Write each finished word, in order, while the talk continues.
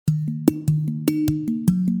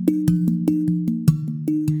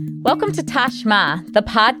Welcome to Tashma, the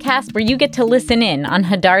podcast where you get to listen in on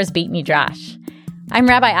Hadar's Beit Midrash. I'm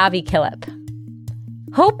Rabbi Avi Killip.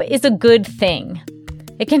 Hope is a good thing.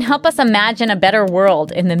 It can help us imagine a better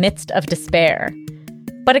world in the midst of despair.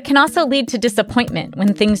 But it can also lead to disappointment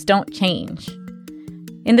when things don't change.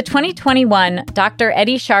 In the 2021 Dr.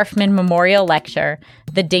 Eddie Scharfman Memorial Lecture,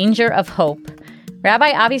 The Danger of Hope,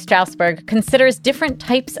 Rabbi Avi Straussberg considers different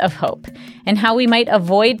types of hope and how we might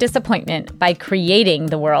avoid disappointment by creating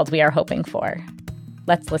the world we are hoping for.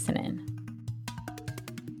 Let's listen in.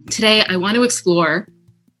 Today, I want to explore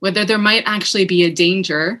whether there might actually be a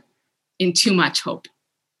danger in too much hope.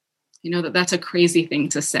 You know, that's a crazy thing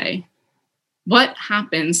to say. What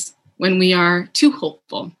happens when we are too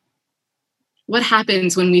hopeful? What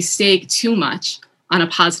happens when we stake too much on a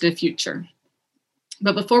positive future?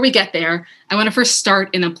 But before we get there, I want to first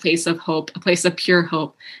start in a place of hope, a place of pure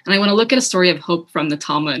hope. And I want to look at a story of hope from the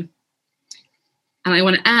Talmud. And I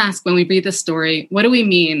want to ask, when we read this story, what do we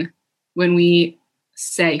mean when we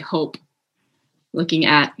say hope? Looking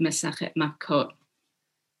at Masechet Makot.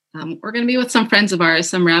 We're going to be with some friends of ours,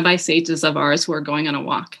 some rabbi sages of ours who are going on a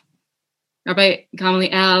walk. Rabbi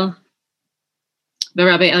Gamliel, the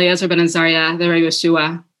Rabbi Eliezer ben Azariah, the Rabbi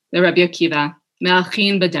Yeshua, the Rabbi Akiva,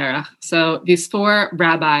 Melchin B'derech. So these four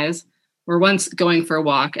rabbis were once going for a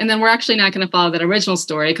walk. And then we're actually not going to follow that original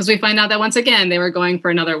story because we find out that once again, they were going for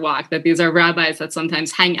another walk, that these are rabbis that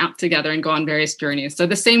sometimes hang out together and go on various journeys. So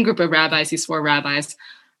the same group of rabbis, these four rabbis,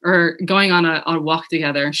 are going on a walk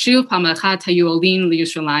together. Shuv Pamachat Hayu Olin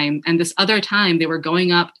Liyushalayim. And this other time, they were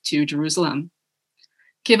going up to Jerusalem.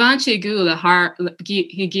 Kivan Shegiu Lahar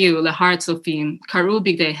Tzofim, Karu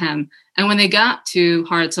Bigdehem. And when they got to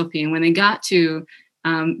Har Tzofim, when they got to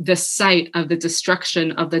the site of the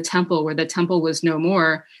destruction of the temple, where the temple was no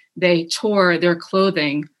more, they tore their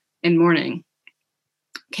clothing in mourning.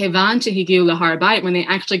 Kivan Shegiu Lahar Bait, when they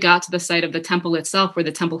actually got to the site of the temple itself, where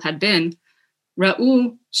the temple had been,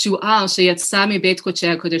 Ra'u Shu'al Sheyatzami Beit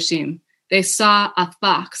Kodesh Kodeshim. They saw a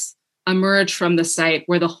fox emerge from the site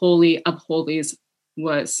where the Holy of Holies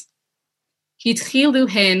was. Hitchilu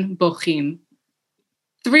hen bochim.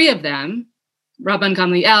 Three of them, Rabban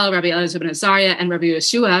Gamliel, Rabbi Eliezer ben Azariah, and Rabbi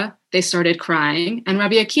Yeshua, they started crying, and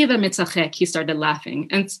Rabbi Akiva mitzachek, he started laughing.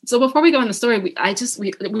 And so before we go in the story,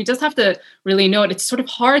 we just have to really note it's sort of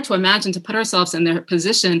hard to imagine, to put ourselves in their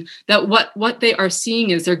position, that what they are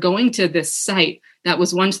seeing is they're going to this site that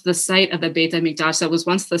was once the site of the Beit HaMikdash, that was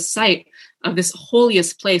once the site of this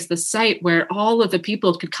holiest place, the site where all of the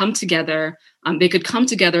people could come together. They could come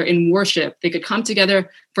together in worship. They could come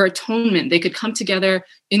together for atonement. They could come together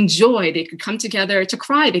in joy. They could come together to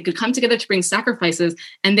cry. They could come together to bring sacrifices.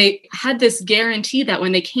 And they had this guarantee that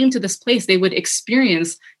when they came to this place, they would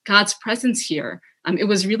experience God's presence here. It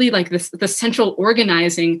was really like the central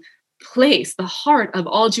organizing place, the heart of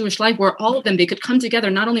all Jewish life, where all of them, they could come together,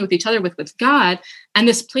 not only with each other, with God. And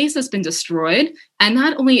this place has been destroyed. And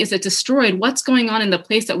not only is it destroyed, what's going on in the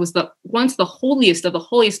place that was once the holiest of the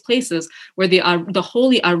holiest places, where the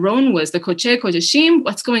holy Aron was, the Kodesh Kodeshim,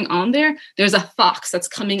 what's going on there? There's a fox that's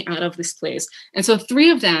coming out of this place. And so three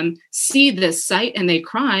of them see this sight and they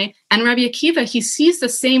cry. And Rabbi Akiva, he sees the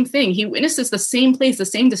same thing. He witnesses the same place, the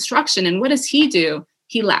same destruction. And what does he do?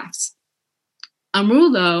 He laughs.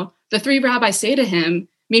 Amrulo, the three rabbis say to him,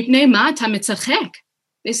 Mipnei ma ta mitzachek.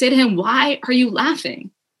 They say to him, why are you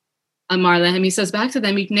laughing? Amar lehem, he says back to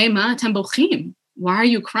them, Mipnei ma ta bochim. Why are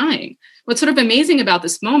you crying? What's sort of amazing about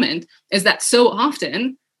this moment is that so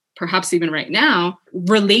often, perhaps even right now,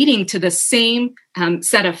 relating to the same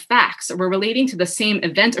set of facts, or we're relating to the same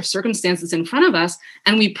event or circumstances in front of us,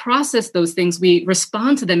 and we process those things, we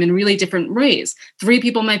respond to them in really different ways. Three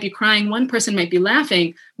people might be crying, one person might be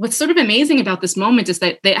laughing. What's sort of amazing about this moment is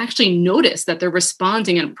that they actually notice that they're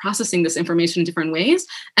responding and processing this information in different ways.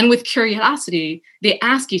 And with curiosity, they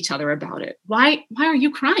ask each other about it. Why are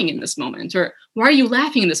you crying in this moment? Or why are you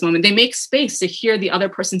laughing in this moment? They make space to hear the other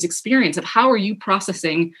person's experience of how are you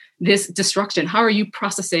processing this destruction? How are you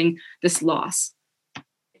processing this loss?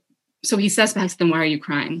 So he says back to them, why are you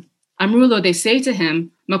crying? Amrulo, they say to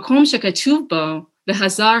him, Makom shekatuv bo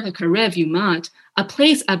v'hazar hakarev yumat, a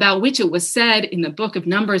place about which it was said in the book of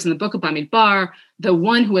Numbers, in the book of Bamidbar, the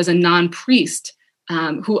one who is a non-priest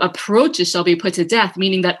who approaches shall be put to death,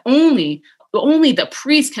 meaning that only the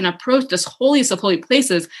priest can approach this holiest of holy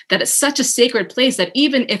places, that it's such a sacred place that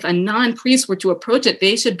even if a non-priest were to approach it,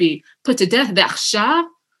 they should be put to death. V'achshav,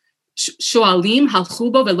 Shoalim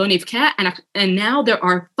halchubo velo nivkeh, and now there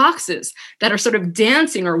are foxes that are sort of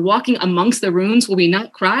dancing or walking amongst the ruins. Will we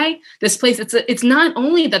not cry? This place, it's not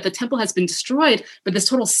only that the temple has been destroyed, but this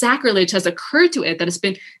total sacrilege has occurred to it, that it's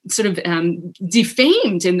been sort of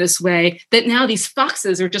defamed in this way, that now these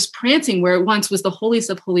foxes are just prancing where it once was the holiest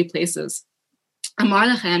of holy places. Amar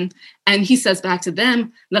lechem, and he says back to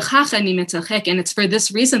them, L'chach ani metzachek, and it's for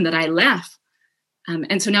this reason that I laugh.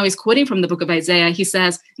 And so now he's quoting from the book of Isaiah. He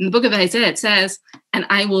says, in the book of Isaiah, it says, and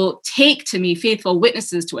I will take to me faithful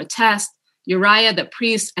witnesses to attest, Uriah the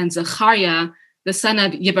priest and Zechariah, the son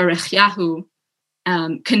of Yeberechiahu,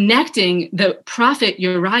 connecting the prophet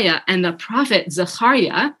Uriah and the prophet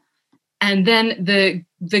Zechariah. And then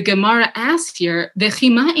the Gemara asks here,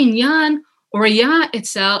 V'chima inyan Uriah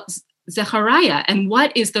itself Zechariah, and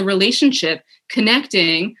what is the relationship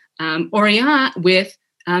connecting Uriah with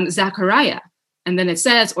Zechariah? And then it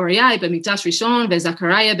says, Uriah b'mikdash rishon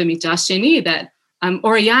veZechariah b'mikdash sheni, that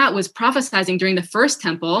Uriah was prophesying during the first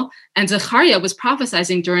temple, and Zechariah was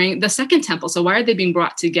prophesying during the second temple. So why are they being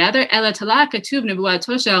brought together? Ela tala katuv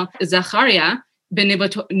nevuato shel Zechariah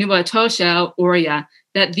b'nevuato shel Uriah.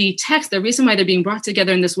 That the text, the reason why they're being brought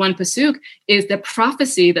together in this one pasuk is the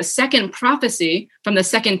prophecy, the second prophecy from the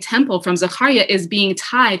second temple from Zechariah is being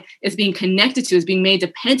tied, is being connected to, is being made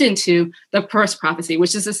dependent to the first prophecy,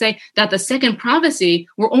 which is to say that the second prophecy,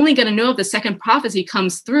 we're only going to know if the second prophecy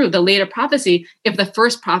comes through, the later prophecy, if the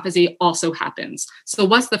first prophecy also happens. So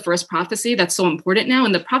what's the first prophecy that's so important now?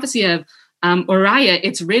 In the prophecy of Uriah,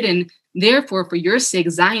 it's written, therefore, for your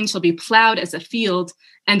sake, Zion shall be plowed as a field,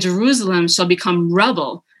 and Jerusalem shall become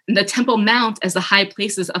rubble, and the Temple Mount as the high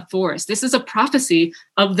places of forest. This is a prophecy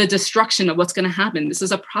of the destruction of what's going to happen. This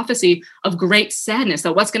is a prophecy of great sadness,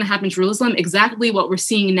 that what's going to happen in Jerusalem, exactly what we're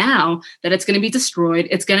seeing now, that it's going to be destroyed,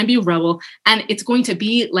 it's going to be rubble, and it's going to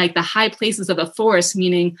be like the high places of the forest,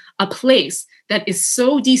 meaning a place that is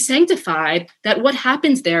so desanctified that what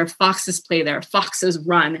happens there, foxes play there, foxes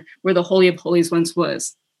run, where the Holy of Holies once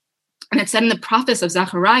was. And it said in the prophets of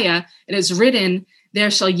Zechariah, it is written, there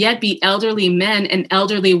shall yet be elderly men and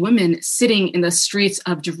elderly women sitting in the streets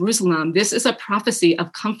of Jerusalem. This is a prophecy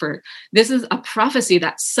of comfort. This is a prophecy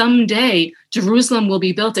that someday Jerusalem will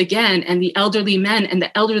be built again, and the elderly men and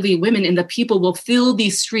the elderly women and the people will fill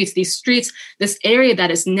these streets, this area that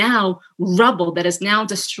is now rubble, that is now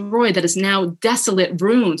destroyed, that is now desolate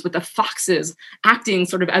ruins with the foxes acting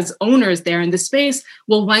sort of as owners there in the space,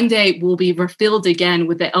 will be refilled again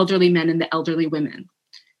with the elderly men and the elderly women.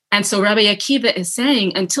 And so Rabbi Akiva is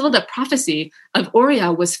saying, until the prophecy of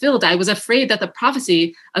Uriah was filled, I was afraid that the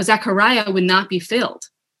prophecy of Zechariah would not be filled.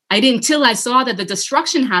 Until I saw that the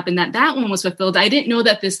destruction happened, that one was fulfilled, I didn't know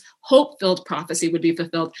that this hope-filled prophecy would be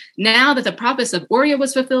fulfilled. Now that the prophecy of Uriah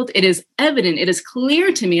was fulfilled, it is evident, it is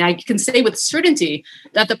clear to me, I can say with certainty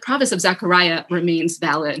that the prophecy of Zechariah remains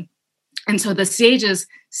valid. And so the sages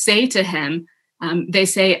say to him, they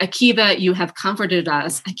say, Akiva, you have comforted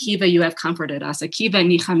us. Akiva, you have comforted us. Akiva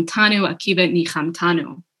nichamtanu, Akiva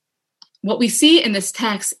nichamtanu. What we see in this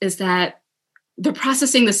text is that they're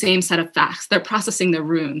processing the same set of facts. They're processing the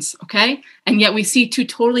runes, okay? And yet we see two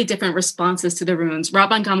totally different responses to the runes.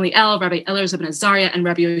 Rabban Gamliel, Rabbi Elazar ben Azariah, and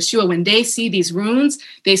Rabbi Yeshua, when they see these runes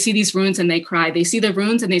and they cry. They see the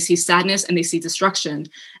runes and they see sadness and they see destruction.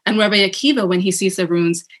 And Rabbi Akiva, when he sees the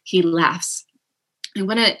runes, he laughs. I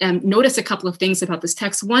want to notice a couple of things about this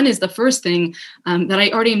text. One is the first thing that I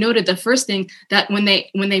already noted. The first thing that when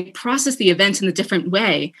they process the events in a different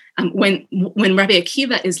way, when Rabbi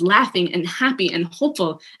Akiva is laughing and happy and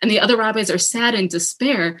hopeful, and the other rabbis are sad and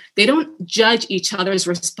despair, they don't judge each other's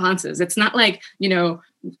responses. It's not like,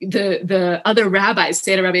 the other rabbis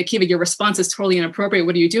say to Rabbi Akiva, your response is totally inappropriate.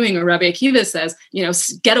 What are you doing? Or Rabbi Akiva says,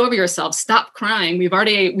 get over yourself, stop crying.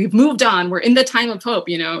 We've moved on. We're in the time of hope,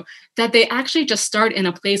 that they actually just start in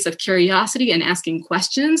a place of curiosity and asking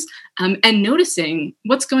questions and noticing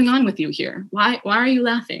what's going on with you here. Why are you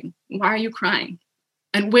laughing? Why are you crying?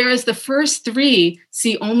 And whereas the first three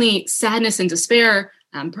see only sadness and despair,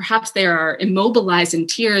 perhaps they are immobilized in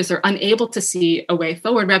tears, they're unable to see a way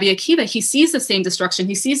forward. Rabbi Akiva, he sees the same destruction,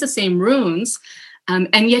 he sees the same ruins,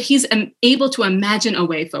 and yet he's able to imagine a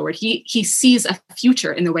way forward. He sees a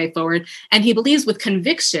future in the way forward, and he believes with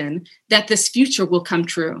conviction that this future will come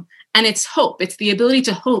true. And it's hope, it's the ability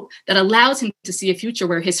to hope that allows him to see a future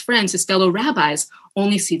where his friends, his fellow rabbis,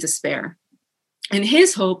 only see despair. And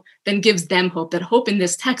his hope then gives them hope. That hope in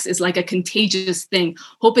this text is like a contagious thing.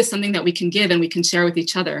 Hope is something that we can give and we can share with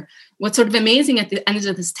each other. What's sort of amazing at the end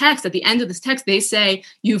of this text, they say,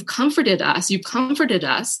 you've comforted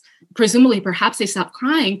us. Presumably, perhaps they stopped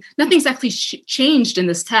crying. Nothing's actually changed in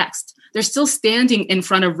this text. they're still standing in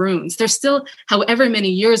front of ruins. They're still however many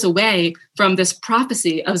years away from this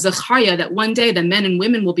prophecy of Zechariah that one day the men and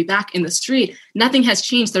women will be back in the street. Nothing has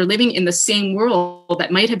changed. They're living in the same world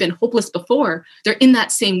that might have been hopeless before. They're in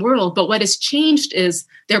that same world. But what has changed is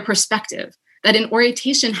their perspective, that an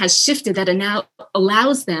orientation has shifted that it now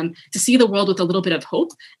allows them to see the world with a little bit of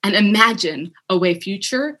hope and imagine a way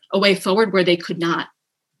future, a way forward where they could not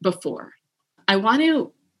before. I want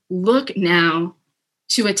to look now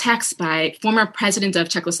to a text by former president of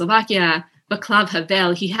Czechoslovakia, Václav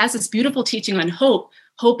Havel. He has this beautiful teaching on hope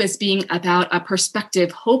as being about a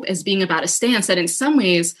perspective, hope as being about a stance that in some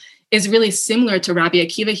ways is really similar to Rabbi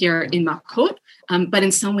Akiva here in Makot, but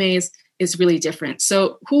in some ways is really different.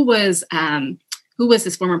 So who was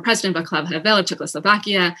this former president, Václav Havel of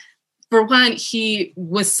Czechoslovakia? For one, he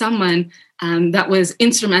was someone that was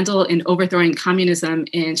instrumental in overthrowing communism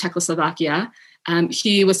in Czechoslovakia.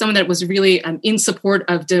 He was someone that was really in support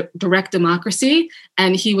of direct democracy,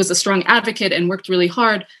 and he was a strong advocate and worked really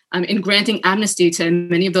hard in granting amnesty to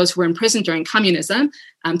many of those who were imprisoned during communism,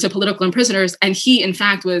 to political prisoners. And he, in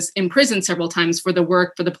fact, was imprisoned several times for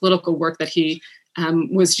the political work that he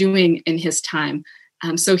was doing in his time.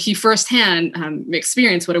 So he firsthand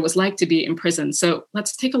experienced what it was like to be imprisoned. So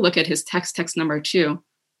let's take a look at his text number 2,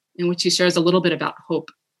 in which he shares a little bit about hope.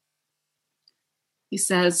 He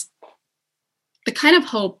says, "The kind of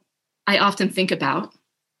hope I often think about,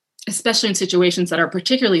 especially in situations that are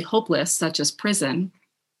particularly hopeless, such as prison,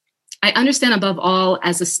 I understand above all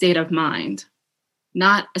as a state of mind,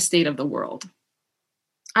 not a state of the world.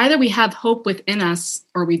 Either we have hope within us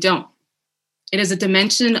or we don't. It is a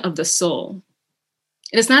dimension of the soul.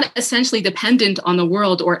 It is not essentially dependent on the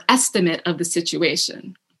world or estimate of the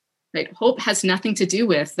situation. Right? Hope has nothing to do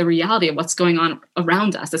with the reality of what's going on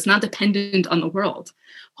around us. It's not dependent on the world.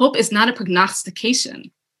 Hope is not a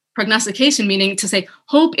prognostication. Prognostication meaning to say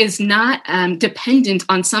hope is not dependent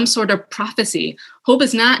on some sort of prophecy. Hope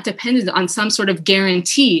is not dependent on some sort of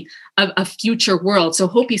guarantee of a future world. So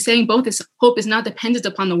hope, he's saying both is hope is not dependent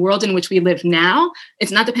upon the world in which we live now.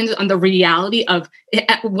 It's not dependent on the reality of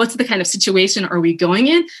what's the kind of situation are we going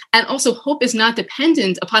in. And also hope is not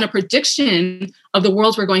dependent upon a prediction of the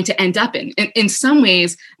world we're going to end up in. In some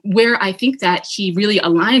ways, where I think that he really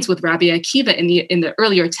aligns with Rabbi Akiva in the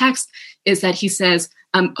earlier text is that he says,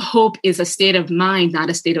 hope is a state of mind, not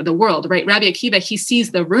a state of the world, right? Rabbi Akiva, he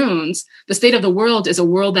sees the ruins. The state of the world is a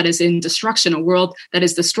world that is in destruction, a world that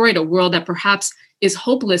is destroyed, a world that perhaps is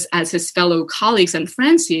hopeless as his fellow colleagues and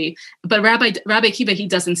friends see. But Rabbi Akiva, he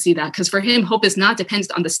doesn't see that, because for him, hope is not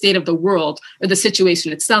dependent on the state of the world or the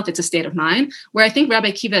situation itself. It's a state of mind. Where I think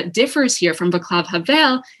Rabbi Akiva differs here from Václav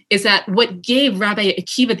Havel is that what gave Rabbi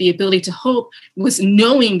Akiva the ability to hope was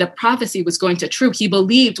knowing the prophecy was going to true. He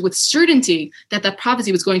believed with certainty that the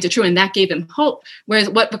prophecy was going to true, and that gave him hope. Whereas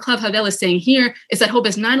what Václav Havel is saying here is that hope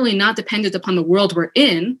is not only not dependent upon the world we're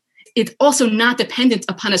in, it's also not dependent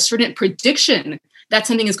upon a certain prediction that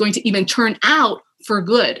something is going to even turn out for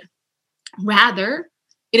good. Rather,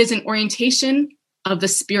 it is an orientation of the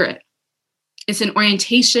spirit. It's an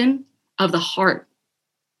orientation of the heart.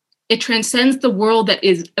 It transcends the world that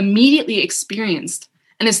is immediately experienced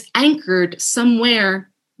and is anchored somewhere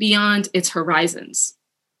beyond its horizons.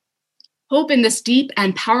 Hope in this deep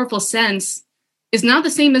and powerful sense is not the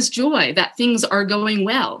same as joy that things are going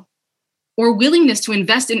well, or willingness to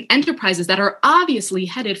invest in enterprises that are obviously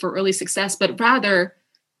headed for early success, but rather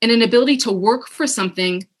in an ability to work for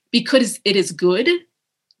something because it is good,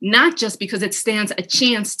 not just because it stands a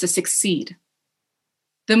chance to succeed.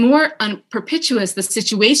 The more perpetuous the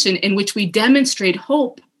situation in which we demonstrate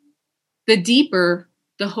hope, the deeper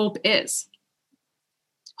the hope is.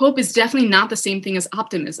 Hope is definitely not the same thing as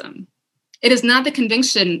optimism. It is not the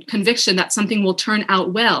conviction that something will turn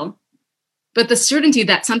out well, but the certainty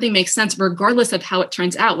that something makes sense regardless of how it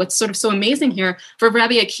turns out. What's sort of so amazing here for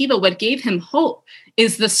Rabbi Akiva, what gave him hope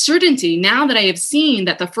is the certainty, now that I have seen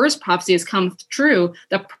that the first prophecy has come true,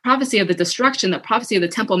 the prophecy of the destruction, the prophecy of the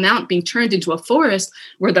Temple Mount being turned into a forest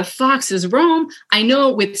where the foxes roam, I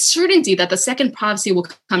know with certainty that the second prophecy will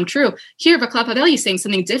come true. Here, Václav Havel is saying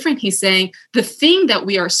something different. He's saying the thing that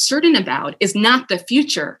we are certain about is not the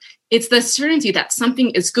future. It's the certainty that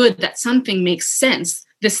something is good, that something makes sense,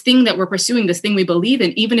 this thing that we're pursuing, this thing we believe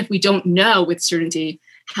in, even if we don't know with certainty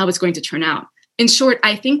how it's going to turn out. In short,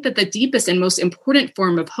 I think that the deepest and most important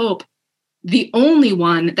form of hope, the only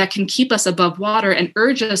one that can keep us above water and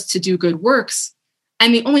urge us to do good works,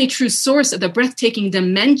 and the only true source of the breathtaking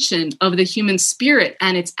dimension of the human spirit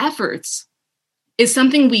and its efforts, is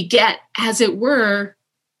something we get, as it were,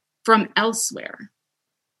 from elsewhere.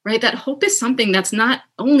 right? That hope is something that's not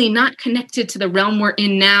only not connected to the realm we're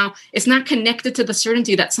in now, it's not connected to the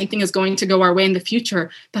certainty that something is going to go our way in the future,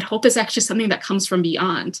 but hope is actually something that comes from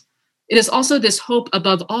beyond. It is also this hope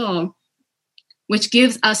above all, which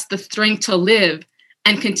gives us the strength to live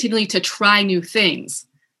and continually to try new things,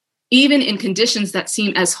 even in conditions that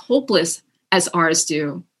seem as hopeless as ours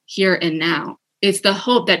do here and now. It's the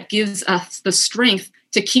hope that gives us the strength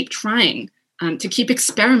to keep trying, to keep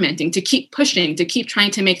experimenting, to keep pushing, to keep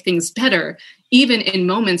trying to make things better, even in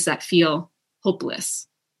moments that feel hopeless.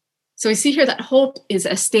 So we see here that hope is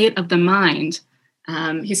a state of the mind.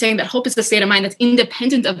 He's saying that hope is the state of mind that's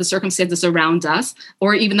independent of the circumstances around us,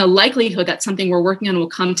 or even the likelihood that something we're working on will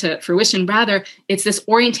come to fruition. Rather, it's this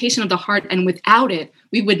orientation of the heart, and without it,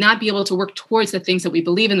 we would not be able to work towards the things that we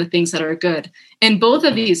believe in, the things that are good. In both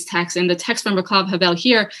of these texts, in the text from Raklav Havel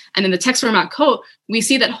here, and in the text from Makot, we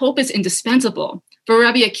see that hope is indispensable. For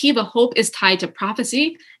Rabbi Akiva, hope is tied to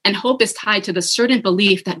prophecy, and hope is tied to the certain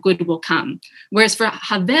belief that good will come. Whereas for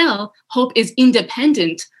Havel, hope is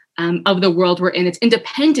independent of the world we're in. It's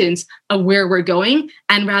independent of where we're going,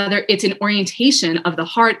 and rather it's an orientation of the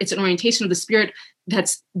heart. It's an orientation of the spirit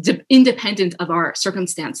that's independent of our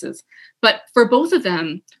circumstances. But for both of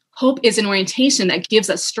them, hope is an orientation that gives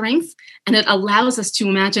us strength, and it allows us to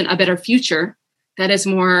imagine a better future that is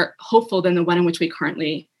more hopeful than the one in which we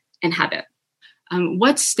currently inhabit.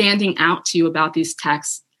 What's standing out to you about these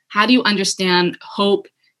texts? How do you understand hope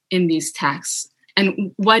in these texts?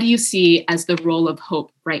 And what do you see as the role of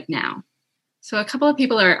hope right now? So a couple of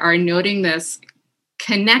people are noting this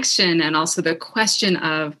connection and also the question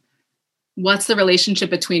of what's the relationship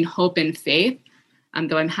between hope and faith,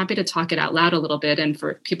 though I'm happy to talk it out loud a little bit and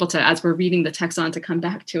for people to, as we're reading the text on, to come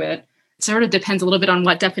back to it. It sort of depends a little bit on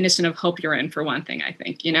what definition of hope you're in, for one thing, I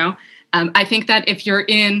think, I think that if you're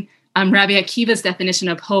in Rabbi Akiva's definition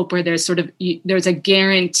of hope, where there's there's a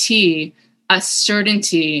guarantee, a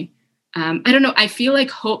certainty, I don't know. I feel like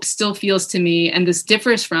hope still feels to me, and this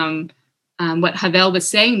differs from what Havel was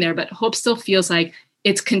saying there, but hope still feels like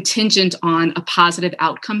it's contingent on a positive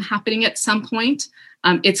outcome happening at some point.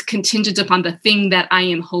 It's contingent upon the thing that I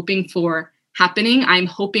am hoping for happening. I'm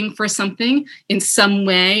hoping for something in some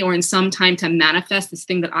way or in some time to manifest this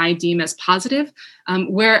thing that I deem as positive,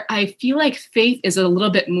 where I feel like faith is a little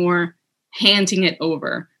bit more handing it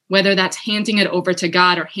over. Whether that's handing it over to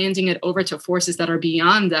God or handing it over to forces that are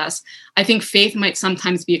beyond us. I think faith might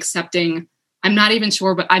sometimes be accepting, I'm not even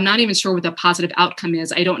sure what the positive outcome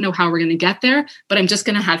is. I don't know how we're going to get there, but I'm just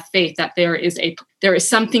going to have faith that there is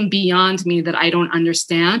something beyond me that I don't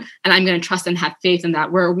understand. And I'm going to trust and have faith in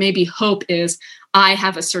that, where maybe hope is, I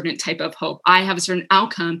have a certain type of hope. I have a certain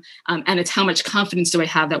outcome. And it's how much confidence do I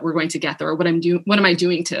have that we're going to get there? Or what am I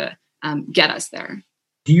doing to get us there?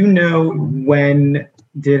 Do you know when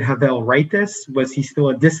did Havel write this? Was he still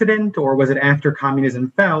a dissident, or was it after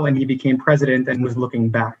communism fell and he became president and was looking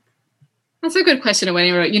back? That's a good question of when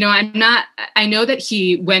he wrote. I know that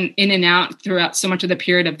he went in and out throughout so much of the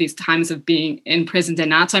period of these times of being imprisoned and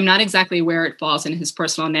not. So I'm not exactly where it falls in his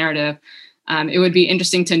personal narrative. It would be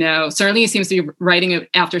interesting to know. Certainly he seems to be writing it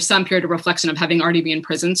after some period of reflection of having already been in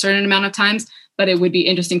prison a certain amount of times, but it would be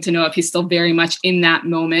interesting to know if he's still very much in that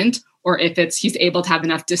moment, or if he's able to have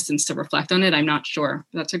enough distance to reflect on it. I'm not sure.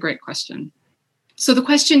 That's a great question. So the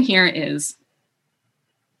question here is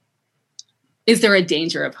there a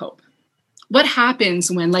danger of hope? What happens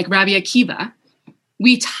when, like Rabbi Akiva,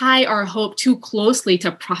 we tie our hope too closely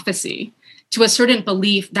to prophecy, to a certain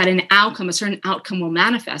belief that a certain outcome will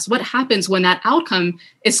manifest? What happens when that outcome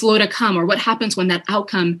is slow to come, or what happens when that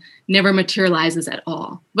outcome never materializes at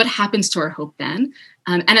all? What happens to our hope then?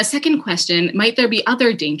 And a second question, might there be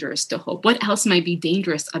other dangers to hope? What else might be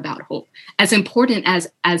dangerous about hope? As important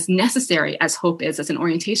as necessary as hope is as an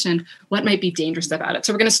orientation, what might be dangerous about it?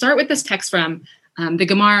 So we're going to start with this text from the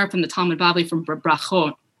Gemara, from the Talmud Bavli, from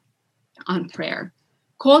Brachot on prayer.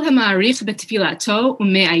 Kol ha'ma'arich betfilato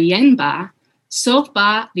u'me'ayen ba, sof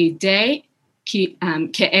ba lidei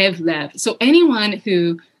ke'ev lev. So anyone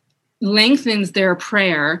who lengthens their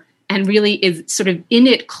prayer and really is sort of in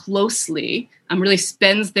it closely, really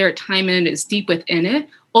spends their time in it, is deep within it,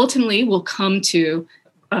 ultimately will come to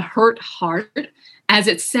a hurt heart, as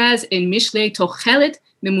it says in Mishlei Tochelet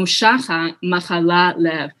Memushacha Machala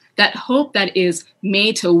Lev. That hope that is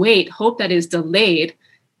made to wait, hope that is delayed,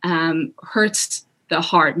 hurts the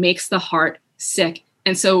heart, makes the heart sick.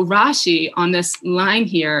 And so Rashi on this line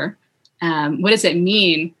here, what does it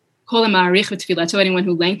mean? Anyone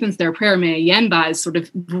who lengthens their prayer, me'ayenba, is sort of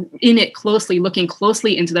in it closely, looking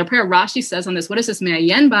closely into their prayer. Rashi says on this, what is this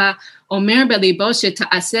me'ayenba? Omer belibo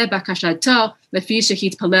she'ta'aseh bakashato lefi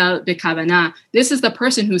shehitpalel b'kavana. This is the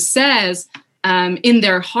person who says in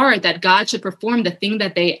their heart that God should perform the thing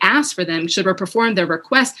that they asked for them, should perform their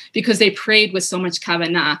request because they prayed with so much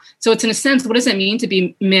kavanah. So it's in a sense, what does it mean to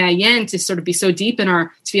be me'ayen, to sort of be so deep in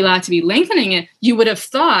our tefillah, to be lengthening it? You would have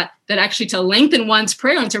thought that actually to lengthen one's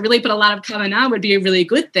prayer and to really put a lot of kavanah would be a really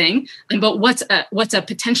good thing. But what's a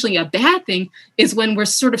potentially a bad thing is when we're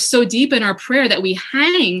sort of so deep in our prayer that we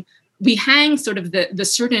hang sort of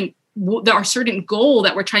our certain goal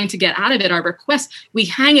that we're trying to get out of it, our request, we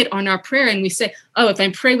hang it on our prayer and we say, oh, if I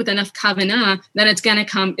pray with enough kavanah, then it's going to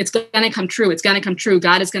come true.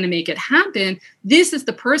 God is going to make it happen. This is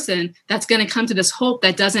the person that's going to come to this hope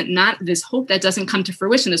that doesn't come to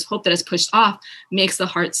fruition. This hope that is pushed off makes the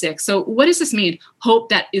heart sick. So what does this mean? Hope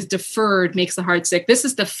that is deferred makes the heart sick. This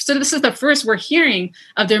is the first we're hearing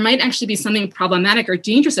of there might actually be something problematic or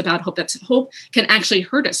dangerous about hope, that hope can actually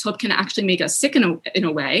hurt us. Hope can actually make us sick in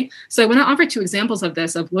a way. So I want to offer two examples of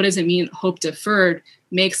this, of what does it mean hope deferred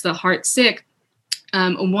makes the heart sick.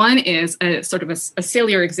 One is a sort of a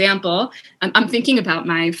sillier example. I'm thinking about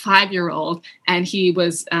my 5-year-old, and he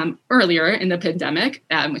was earlier in the pandemic,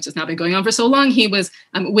 which has now been going on for so long. He was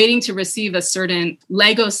waiting to receive a certain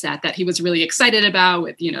Lego set that he was really excited about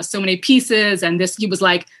with, so many pieces. And he was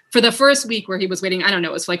like, for the first week where he was waiting, I don't know,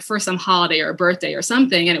 it was like for some holiday or a birthday or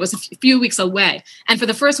something, and it was a few weeks away. And for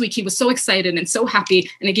the first week, he was so excited and so happy,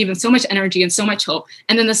 and it gave him so much energy and so much hope.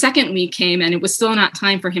 And then the second week came, and it was still not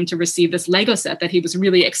time for him to receive this Lego set that he was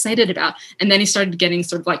really excited about. And then he started getting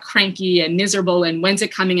sort of like cranky and miserable, and when's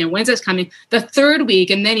it coming? And when's it coming? The third week,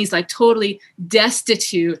 and then he's like totally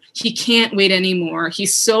destitute. He can't wait anymore.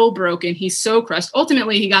 He's so broken. He's so crushed.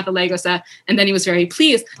 Ultimately, he got the Lego set, and then he was very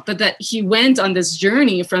pleased, but that he went on this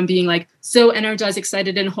journey from being like so energized,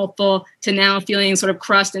 excited, and hopeful to now feeling sort of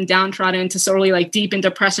crushed and downtrodden to sorely like deep in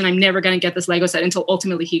depression. I'm never going to get this Lego set, until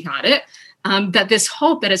ultimately he got it. That this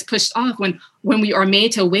hope that is pushed off when we are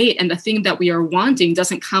made to wait and the thing that we are wanting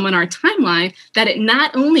doesn't come on our timeline, that it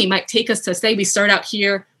not only might take us to say we start out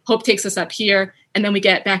here, hope takes us up here, and then we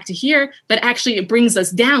get back to here, but actually it brings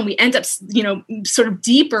us down. We end up, sort of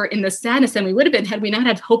deeper in the sadness than we would have been had we not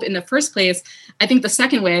had hope in the first place. I think the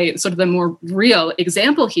second way, sort of the more real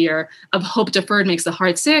example here of hope deferred makes the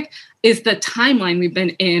heart sick, is the timeline we've been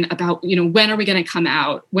in about, when are we going to come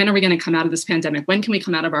out? When are we going to come out of this pandemic? When can we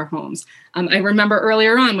come out of our homes? I remember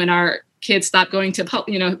earlier on when our kids stopped going to,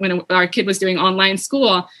 when our kid was doing online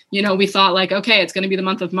school, we thought like, okay, it's going to be the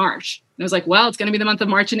month of March. And I was like, well, it's going to be the month of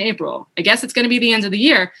March and April. I guess it's going to be the end of the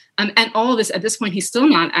year. And all of this, at this point, he's still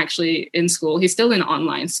not actually in school. He's still in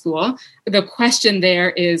online school. The question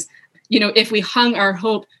there is, if we hung our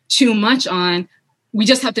hope too much on, we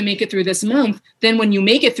just have to make it through this month, then when you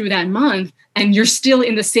make it through that month and you're still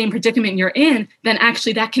in the same predicament you're in, then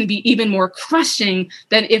actually that can be even more crushing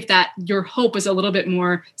than if that your hope is a little bit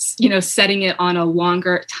more, setting it on a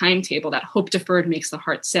longer timetable. That hope deferred makes the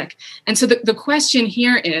heart sick. And so the question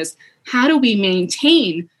here is, how do we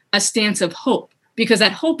maintain a stance of hope? Because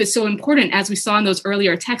that hope is so important, as we saw in those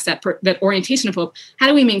earlier texts, that orientation of hope. How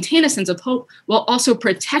do we maintain a sense of hope while also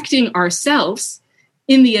protecting ourselves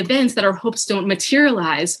in the events that our hopes don't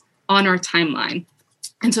materialize on our timeline?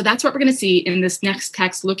 And so that's what we're going to see in this next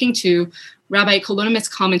text, looking to Rabbi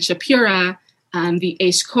Kolonovitz Kalman Shapira, the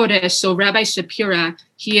Eish Kodesh. So Rabbi Shapira,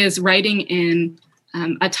 he is writing in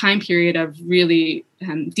a time period of really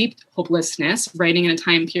deep hopelessness, writing in a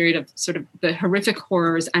time period of sort of the horrific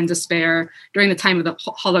horrors and despair during the time of the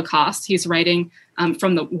Holocaust. He's writing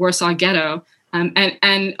from the Warsaw Ghetto.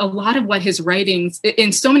 And a lot of what his writings,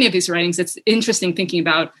 in so many of his writings, it's interesting thinking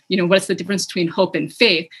about, what's the difference between hope and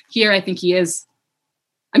faith. Here, I think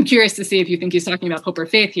I'm curious to see if you think he's talking about hope or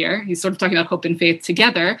faith here. He's sort of talking about hope and faith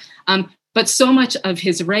together. But so much of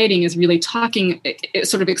his writing is really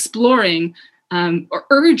sort of exploring or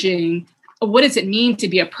urging, what does it mean to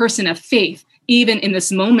be a person of faith? Even in this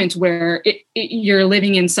moment where you're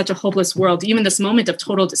living in such a hopeless world, even this moment of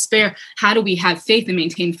total despair, how do we have faith and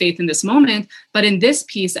maintain faith in this moment? But in this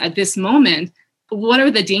piece, at this moment, what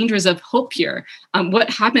are the dangers of hope here? What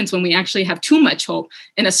happens when we actually have too much hope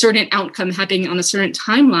and a certain outcome happening on a certain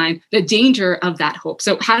timeline, the danger of that hope?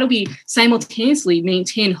 So how do we simultaneously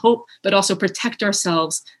maintain hope, but also protect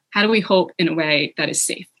ourselves? How do we hope in a way that is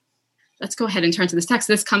safe? Let's go ahead and turn to this text.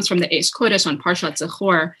 This comes from the Eish Kodesh on Parshat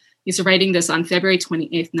Zechor. He's writing this on February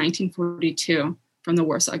 28th, 1942, from the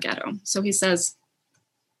Warsaw Ghetto. So he says,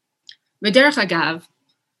 V'derech agav,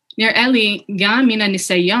 nir'eh li gam min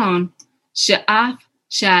hanisayon she'af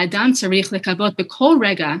she'adam tzarich lekavot b'kol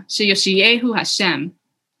rega sheyoshiyehu Hashem,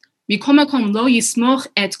 mikol makom lo yismoch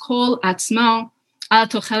et kol atzmo al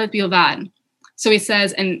tochelet bilvad. So he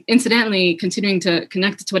says, and incidentally, continuing to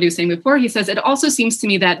connect to what he was saying before, he says, it also seems to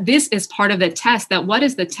me that this is part of the test, that what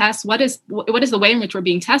is the test? What is the way in which we're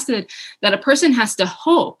being tested? That a person has to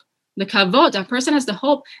hope, the kavod, a person has to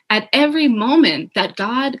hope at every moment that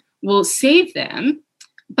God will save them.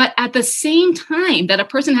 But at the same time that a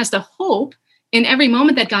person has to hope in every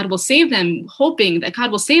moment that God will save them, hoping that God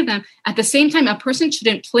will save them, at the same time, a person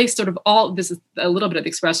shouldn't place sort of all, this is a little bit of the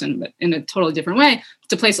expression, but in a totally different way,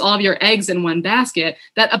 to place all of your eggs in one basket,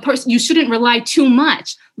 that a person, you shouldn't rely too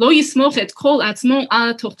much. Lo yismoch et kol atzmo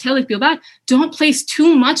al tochelet bilvad. Don't place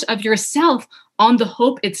too much of yourself on the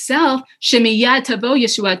hope itself. Shemiyad tavo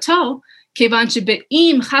yeshuato. כיוון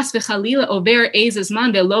שבאם חס וחלילה עובר איזה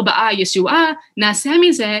זמן ולא באה ישועה, נעשה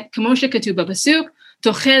מזה, כמו שכתוב בפסוק,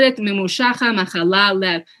 תוחלת ממושכה מחלה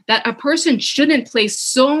לב. That a person shouldn't place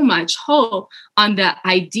so much hope on the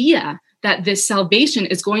idea that this salvation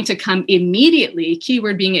is going to come immediately,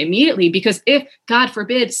 keyword being immediately, because if, God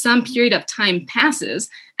forbid, some period of time passes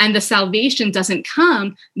and the salvation doesn't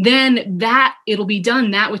come, then that it'll be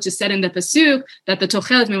done, that which is said in the pasuk, that the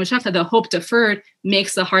tochelet memushach, the hope deferred,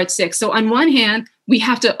 makes the heart sick. So on one hand, we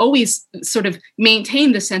have to always sort of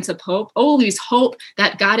maintain the sense of hope, always hope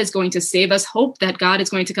that God is going to save us, hope that God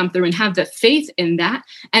is going to come through and have the faith in that.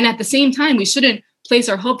 And at the same time, we shouldn't place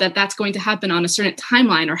our hope that that's going to happen on a certain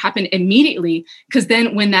timeline or happen immediately, because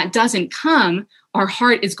then when that doesn't come, our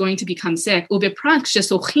heart is going to become sick. ובפרט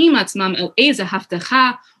כשסולחים עצמם על איזה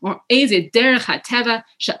הבטחה או איזה דרך הטבע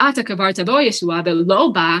שאתה קברת בו ישועה ולא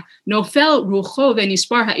בא, נופל רוחו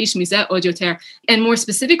ונשבר האיש מזה עוד יותר. And more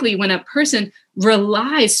specifically, when a person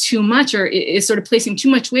relies too much or is sort of placing too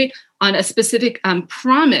much weight on a specific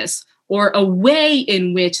promise or a way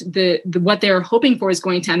in which the what they're hoping for is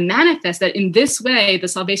going to manifest, that in this way, the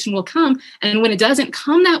salvation will come. And when it doesn't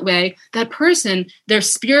come that way, that person, their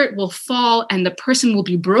spirit will fall and the person will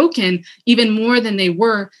be broken even more than they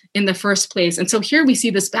were in the first place. And so here we see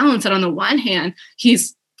this balance that on the one hand,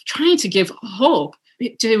 he's trying to give hope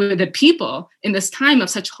to the people in this time of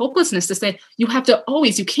such hopelessness, to say, you have to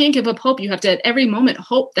always, you can't give up hope. You have to at every moment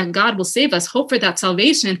hope that God will save us, hope for that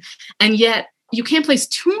salvation. And yet, you can't place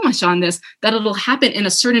too much on this, that it'll happen in a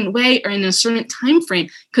certain way or in a certain time frame,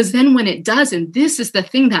 because then when it doesn't, this is the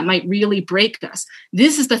thing that might really break us.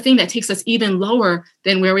 This is the thing that takes us even lower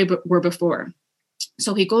than where we were before.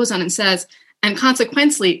 So he goes on and says, and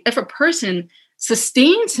consequently, if a person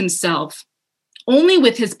sustains himself only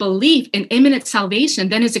with his belief in imminent salvation,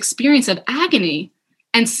 then his experience of agony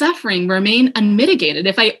and suffering remain unmitigated.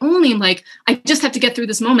 If I only am like, I just have to get through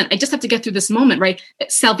this moment. I just have to get through this moment, right?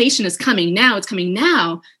 Salvation is coming now. It's coming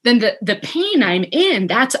now. Then the pain I'm in,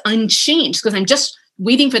 that's unchanged because I'm just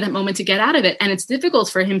waiting for that moment to get out of it. And it's difficult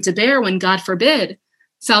for him to bear when, God forbid,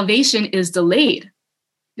 salvation is delayed.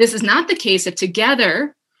 This is not the case if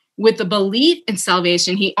together with the belief in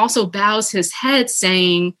salvation, he also bows his head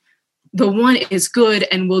saying, the one is good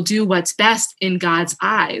and will do what's best in God's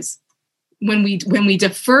eyes. When we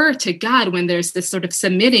defer to God, when there's this sort of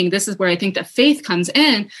submitting, this is where I think that faith comes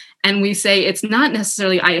in, and we say it's not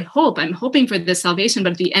necessarily I'm hoping for this salvation,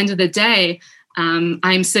 but at the end of the day,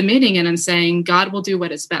 I'm submitting and I'm saying God will do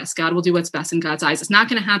what is best. God will do what's best in God's eyes. It's not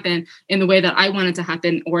going to happen in the way that I want it to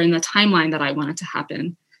happen or in the timeline that I want it to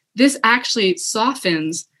happen. This actually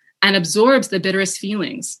softens and absorbs the bitterest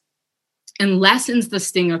feelings and lessens the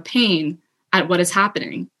sting of pain at what is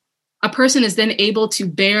happening. A person is then able to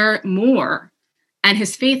bear more, and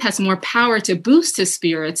his faith has more power to boost his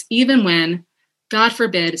spirits, even when, God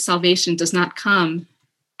forbid, salvation does not come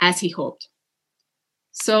as he hoped.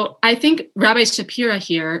 So I think Rabbi Shapira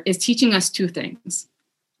here is teaching us two things.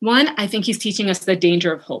 One, I think he's teaching us the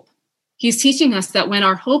danger of hope. He's teaching us that when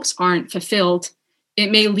our hopes aren't fulfilled, it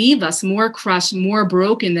may leave us more crushed, more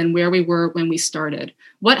broken than where we were when we started.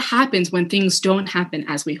 What happens when things don't happen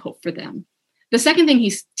as we hope for them? The second thing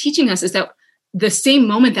he's teaching us is that the same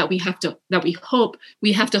moment that we have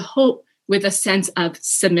to hope with a sense of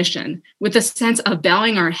submission, with a sense of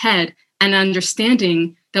bowing our head and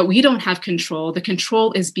understanding that we don't have control. The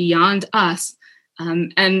control is beyond us,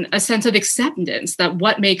 and a sense of acceptance that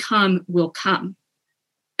what may come will come.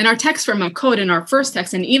 In our text from Makot, in our first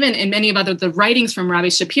text, and even in many of the writings from Rabbi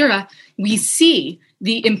Shapira, we see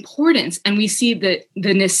the importance and we see the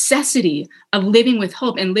necessity of living with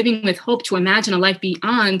hope and living with hope to imagine a life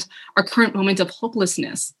beyond our current moment of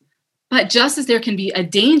hopelessness. But just as there can be a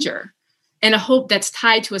danger in a hope that's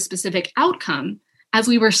tied to a specific outcome, as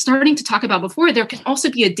we were starting to talk about before, there can also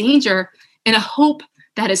be a danger in a hope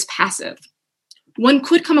that is passive. one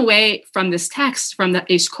could come away from this text, from the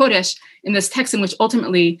Eish Kodesh, in this text in which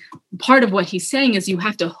ultimately part of what he's saying is you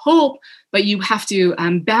have to hope, but you have to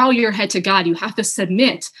bow your head to God. You have to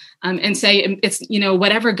submit and say, it's,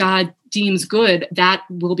 whatever God deems good, that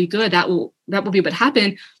will be good. That will be what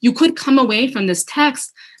happened. You could come away from this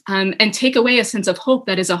text and take away a sense of hope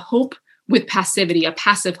that is a hope with passivity, a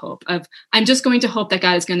passive hope of, I'm just going to hope that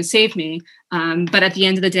God is going to save me. But at the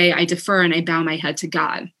end of the day, I defer and I bow my head to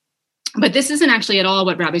God. But this isn't actually at all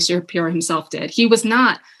what Rabbi Shapiro himself did. He was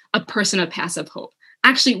not a person of passive hope.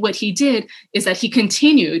 Actually, what he did is that he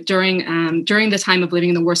continued during the time of living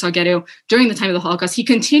in the Warsaw Ghetto, during the time of the Holocaust, he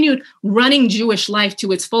continued running Jewish life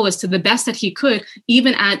to its fullest, to the best that he could,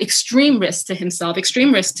 even at extreme risk to himself,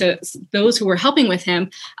 extreme risk to those who were helping with him,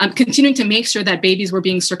 continuing to make sure that babies were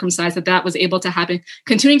being circumcised, that was able to happen,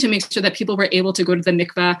 continuing to make sure that people were able to go to the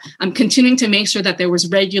mikveh, continuing to make sure that there was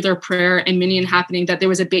regular prayer and minyan happening, that there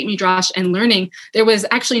was a Beit Midrash and learning. There was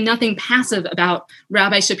actually nothing passive about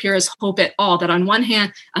Rabbi Shapiro's hope at all, that on one hand,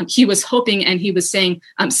 he was hoping and he was saying,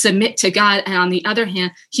 submit to God. And on the other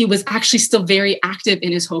hand, he was actually still very active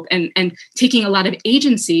in his hope and taking a lot of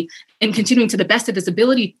agency and continuing to the best of his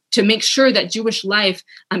ability to make sure that Jewish life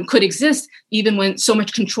could exist, even when so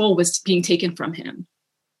much control was being taken from him.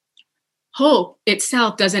 Hope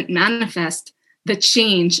itself doesn't manifest the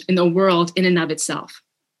change in the world in and of itself.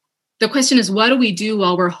 The question is, what do we do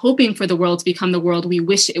while we're hoping for the world to become the world we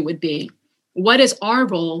wish it would be? What is our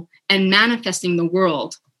role in manifesting the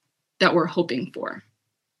world that we're hoping for?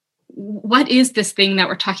 What is this thing that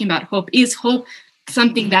we're talking about? Hope. Is hope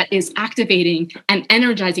something that is activating and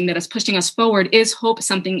energizing, that is pushing us forward? Is hope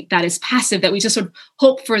something that is passive, that we just sort of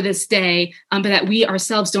hope for this day, but that we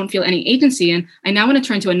ourselves don't feel any agency? And I now want to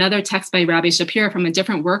turn to another text by Rabbi Shapiro from a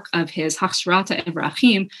different work of his, Hachsharat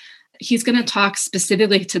Evrachim. He's going to talk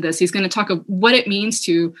specifically to this. He's going to talk of what it means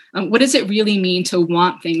to, what does it really mean to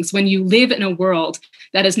want things when you live in a world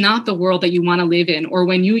that is not the world that you want to live in, or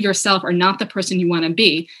when you yourself are not the person you want to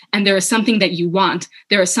be, and there is something that you want,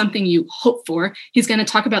 there is something you hope for. He's going to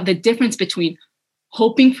talk about the difference between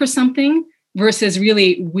hoping for something versus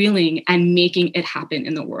really willing and making it happen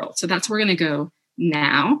in the world. So that's where we're going to go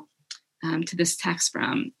now to this text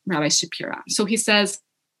from Rabbi Shapiro. So he says,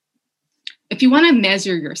 if you want to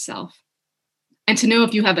measure yourself and to know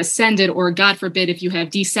if you have ascended, or God forbid, if you have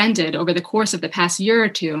descended over the course of the past year or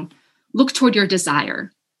two, look toward your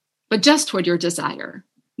desire, but just toward your desire,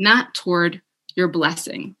 not toward your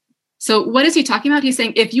blessing. So what is he talking about? He's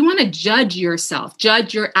saying, if you want to judge yourself,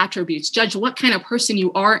 judge your attributes, judge what kind of person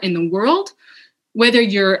you are in the world, whether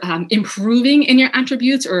you're improving in your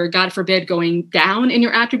attributes or, God forbid, going down in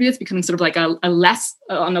your attributes, becoming sort of like a less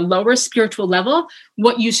on a lower spiritual level,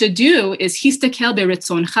 what you should do is histakel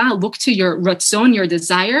beritzoncha, look to your ratzon, your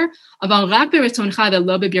desire,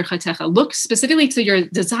 look specifically to your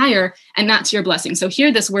desire and not to your blessing. So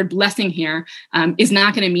here, this word blessing here is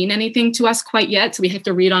not going to mean anything to us quite yet. So we have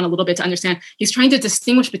to read on a little bit to understand. He's trying to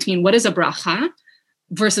distinguish between what is a bracha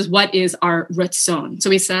versus what is our ratzon. So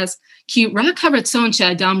he says, Ki rak haratzon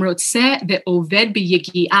she'adam rotzeh ve'oved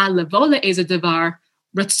b'yegi'ah levo le'ezer devar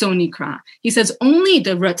ratzon nikra. He says only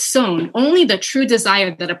the ratzon, only the true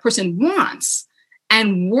desire that a person wants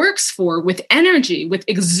and works for with energy, with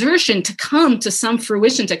exertion to come to some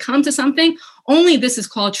fruition, to come to something, only this is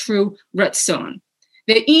called true ratzon.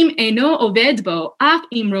 Ve'im eno oved bo, af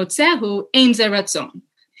im rotzehu ein ze ratzon.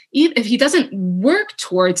 If he doesn't work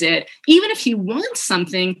towards it, even if he wants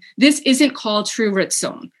something, this isn't called true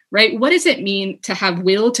ratzon, right? What does it mean to have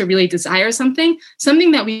will, to really desire something?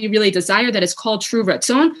 Something that we really desire that is called true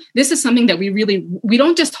ratzon. This is something that we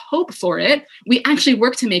don't just hope for it, we actually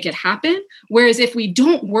work to make it happen. Whereas if we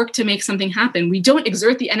don't work to make something happen, we don't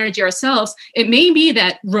exert the energy ourselves, it may be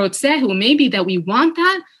that rotzehu, maybe that we want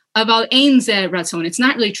that, aval ein ze ratzon. It's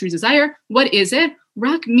not really true desire. What is it?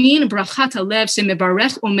 Rak min brachat halev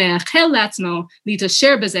shemebarech umeachel latzmo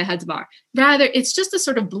litasher b'zeh hadvar. Rather, it's just a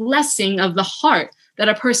sort of blessing of the heart that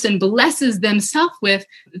a person blesses themselves with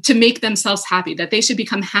to make themselves happy, that they should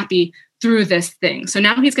become happy through this thing. So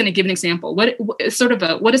now he's going to give an example. What is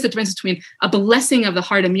the difference between a blessing of the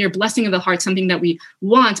heart, a mere blessing of the heart, something that we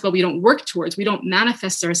want but we don't work towards, we don't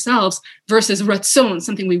manifest ourselves, versus ratzon,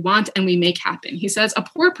 something we want and we make happen. He says a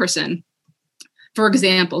poor person, for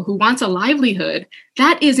example, who wants a livelihood,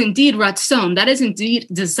 that is indeed ratzon, that is indeed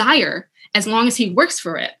desire, as long as he works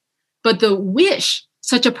for it. But the wish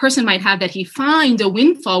such a person might have that he find a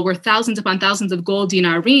windfall worth thousands upon thousands of gold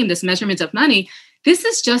dinarim, this measurement of money, this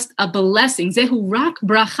is just a blessing. Zehu rak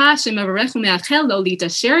bracha shemevarechu me'achel lo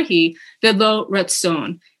litasher hi velo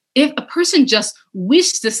ratzon. if a person just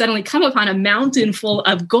wished to suddenly come upon a mountain full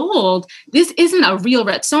of gold, this isn't a real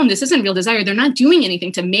ratzon. This isn't real desire. They're not doing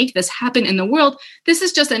anything to make this happen in the world. This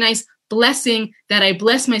is just a nice blessing that I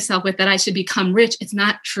bless myself with, that I should become rich. It's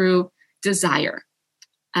not true desire.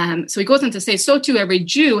 So he goes on to say, so too, every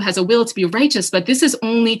Jew has a will to be righteous, but this is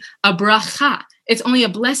only a bracha. It's only a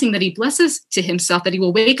blessing that he blesses to himself, that he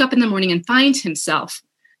will wake up in the morning and find himself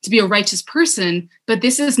to be a righteous person. But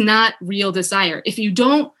this is not real desire. If you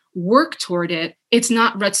don't work toward it, it's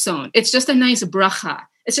not ratzon. It's just a nice bracha.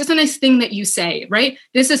 It's just a nice thing that you say, right?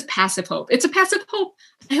 This is passive hope. It's a passive hope.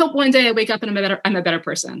 I hope one day I wake up and I'm a better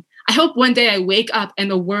person. I hope one day I wake up and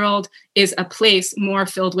the world is a place more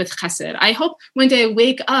filled with chesed. I hope one day I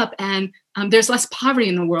wake up and there's less poverty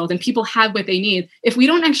in the world and people have what they need. If we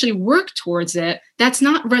don't actually work towards it, that's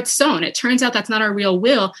not ratzon. It turns out that's not our real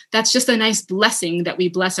will. That's just a nice blessing that we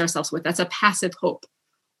bless ourselves with. That's a passive hope.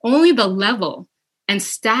 Only the level and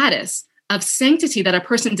status of sanctity that a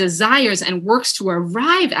person desires and works to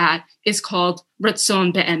arrive at is called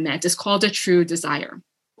ratzon be'emet, is called a true desire.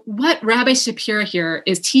 What Rabbi Shapira here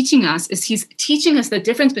is teaching us is he's teaching us the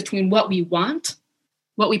difference between what we want,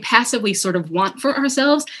 what we passively sort of want for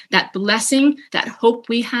ourselves, that blessing, that hope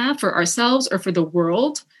we have for ourselves or for the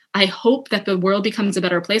world. I hope that the world becomes a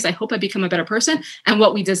better place. I hope I become a better person, and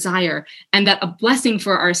what we desire, and that a blessing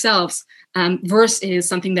for ourselves versus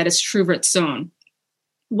something that is true ratzon.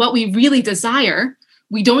 What we really desire,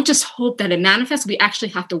 we don't just hope that it manifests, we actually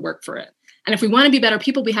have to work for it. And if we want to be better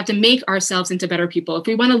people, we have to make ourselves into better people. If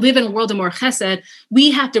we want to live in a world of more chesed, we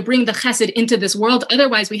have to bring the chesed into this world.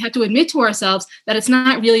 Otherwise, we have to admit to ourselves that it's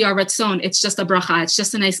not really our ratzon, it's just a bracha, it's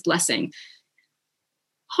just a nice blessing.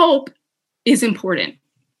 Hope is important.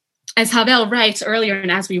 As Havel writes earlier, and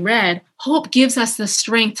as we read, hope gives us the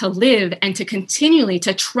strength to live and to continually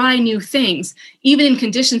to try new things, even in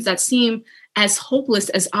conditions that seem as hopeless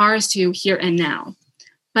as ours do here and now.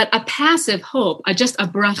 But a passive hope, just a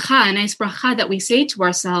bracha, a nice bracha that we say to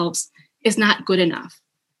ourselves, is not good enough.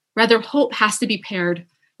 Rather, hope has to be paired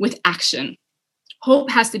with action. Hope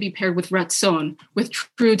has to be paired with ratzon, with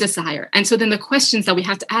true desire. And so then the questions that we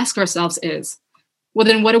have to ask ourselves is, well,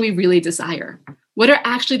 then what do we really desire? What are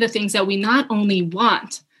actually the things that we not only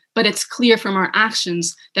want, but it's clear from our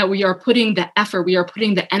actions that we are putting the effort, we are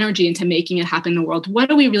putting the energy into making it happen in the world? What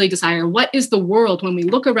do we really desire? What is the world when we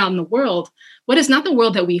look around the world? What is not the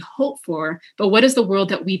world that we hope for, but what is the world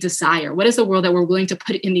that we desire? What is the world that we're willing to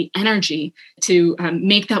put in the energy to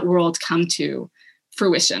make that world come to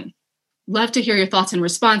fruition? Love to hear your thoughts and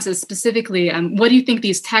responses. Specifically, what do you think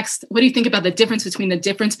these texts, what do you think about the difference between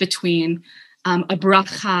a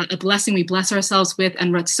bracha, a blessing we bless ourselves with,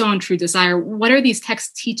 and ratzon, true desire? What are these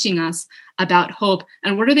texts teaching us about hope?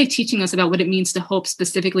 And what are they teaching us about what it means to hope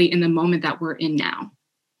specifically in the moment that we're in now?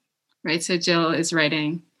 Right, so Jill is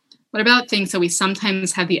writing, what about things that we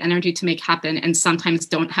sometimes have the energy to make happen and sometimes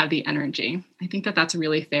don't have the energy? I think that that's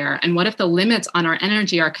really fair. And what if the limits on our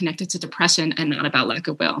energy are connected to depression and not about lack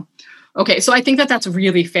of will? Okay, so I think that that's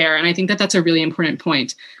really fair. And I think that that's a really important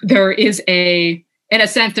point. There is in a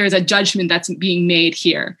sense, there is a judgment that's being made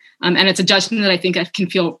here. And it's a judgment that I think can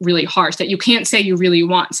feel really harsh, that you can't say you really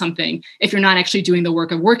want something if you're not actually doing the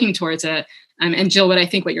work of working towards it. And Jill,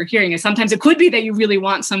 what you're hearing is sometimes it could be that you really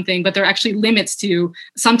want something, but there are actually limits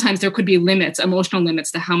sometimes there could be limits, emotional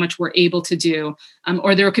limits to how much we're able to do.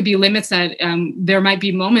 Or there could be limits that there might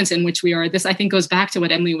be moments in which this I think goes back to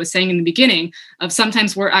what Emily was saying in the beginning of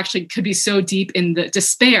sometimes we're actually could be so deep in the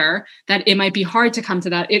despair that it might be hard to come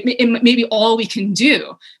to that. It maybe all we can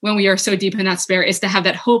do when we are so deep in that despair is to have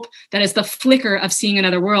that hope that is the flicker of seeing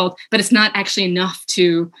another world, but it's not actually enough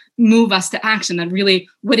to move us to action. That really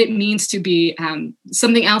what it means to be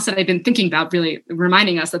something else that I've been thinking about, really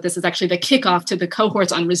reminding us that this is actually the kickoff to the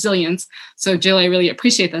cohorts on resilience. So Jill, I really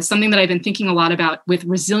appreciate this. Something that I've been thinking a lot about with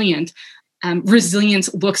resilience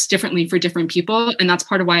looks differently for different people. And that's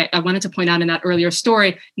part of why I wanted to point out in that earlier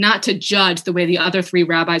story, not to judge the way the other three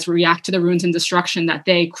rabbis react to the ruins and destruction, that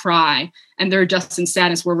they cry and they're just in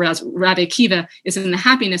sadness, whereas Rabbi Akiva is in the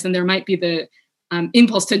happiness, and there might be the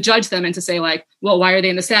impulse to judge them and to say like, well, why are they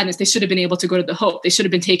in the sadness? They should have been able to go to the hope. They should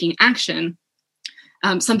have been taking action.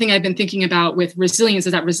 Something I've been thinking about with resilience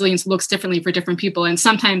is that resilience looks differently for different people. And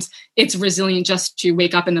sometimes it's resilient just to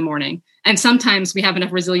wake up in the morning. And sometimes we have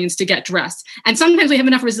enough resilience to get dressed. And sometimes we have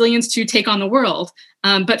enough resilience to take on the world.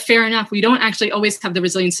 But fair enough, we don't actually always have the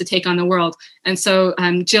resilience to take on the world. And so,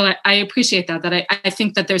 Jill, I appreciate that I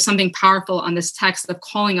think that there's something powerful on this text of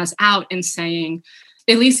calling us out and saying,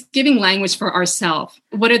 at least giving language for ourselves.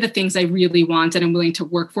 What are the things I really want and I'm willing to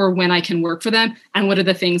work for when I can work for them? And what are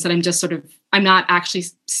the things that I'm just sort of I'm not actually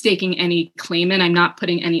staking any claim in, I'm not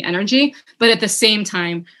putting any energy, but at the same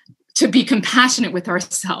time, to be compassionate with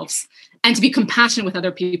ourselves and to be compassionate with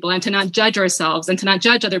other people and to not judge ourselves and to not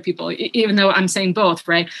judge other people, even though I'm saying both,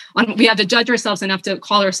 right? We have to judge ourselves enough to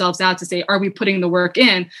call ourselves out to say, are we putting the work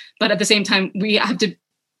in? But at the same time, we have to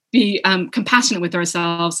be compassionate with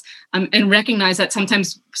ourselves and recognize that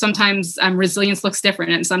sometimes resilience looks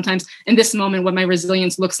different. And sometimes in this moment, what my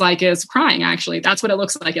resilience looks like is crying, actually. That's what it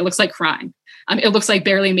looks like. It looks like crying. It looks like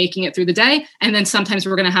barely making it through the day. And then sometimes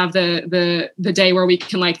we're going to have the day where we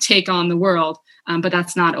can like take on the world. But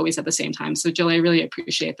that's not always at the same time. So Jill, I really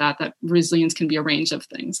appreciate that resilience can be a range of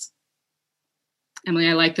things. Emily,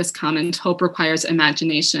 I like this comment. Hope requires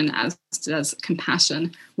imagination, as does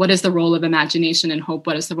compassion. What is the role of imagination in hope?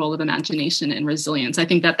 What is the role of imagination in resilience? I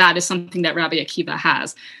think that is something that Rabbi Akiva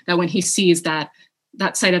has, that when he sees that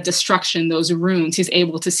site of destruction, those ruins, he's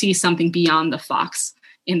able to see something beyond the fox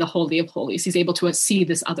in the Holy of Holies. He's able to see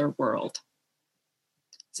this other world.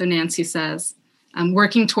 So Nancy says,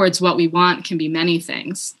 working towards what we want can be many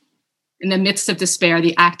things. In the midst of despair,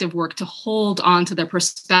 the active work to hold on to the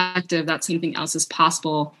perspective that something else is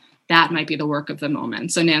possible, that might be the work of the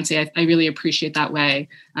moment. So Nancy, I really appreciate that way.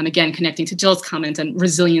 Again, connecting to Jill's comment and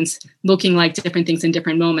resilience looking like different things in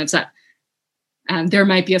different moments, that there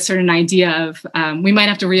might be a certain idea of, we might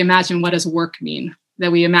have to reimagine what does work mean?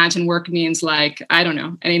 That we imagine work means like, I don't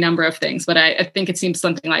know, any number of things, but I think it seems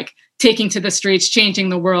something like taking to the streets, changing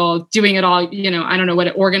the world, doing it all, I don't know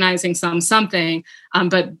what, organizing something.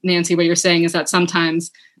 But Nancy, what you're saying is that sometimes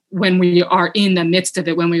when we are in the midst of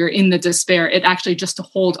it, when we are in the despair, it actually just to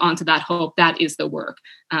hold on to that hope, that is the work.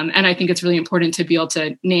 And I think it's really important to be able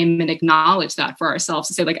to name and acknowledge that for ourselves,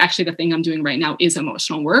 to say like, actually the thing I'm doing right now is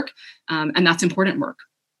emotional work. And that's important work,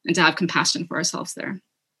 and to have compassion for ourselves there.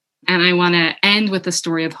 And I want to end with the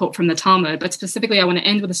story of hope from the Talmud, but specifically I want to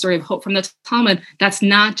end with a story of hope from the Talmud. That's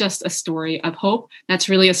not just a story of hope. That's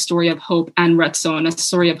really a story of hope and ratzon, a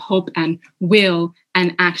story of hope and will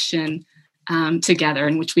and action together,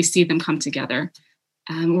 in which we see them come together.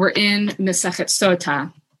 We're in Masechet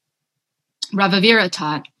Sota. Rav Avira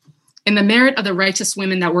taught, in the merit of the righteous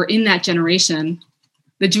women that were in that generation,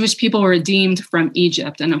 the Jewish people were redeemed from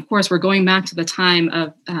Egypt. And of course, we're going back to the time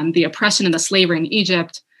of the oppression and the slavery in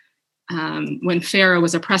Egypt, when Pharaoh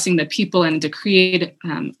was oppressing the people and decreed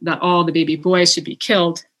that all the baby boys should be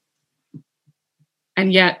killed.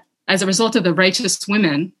 And yet, as a result of the righteous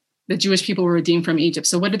women, the Jewish people were redeemed from Egypt.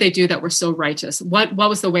 So what did they do that were so righteous? What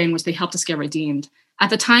was the way in which they helped us get redeemed? At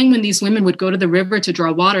the time when these women would go to the river to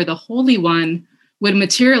draw water, the Holy One would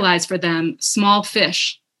materialize for them small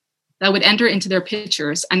fish that would enter into their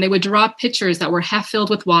pitchers, and they would draw pitchers that were half filled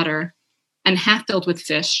with water and half filled with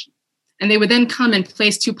fish. And they would then come and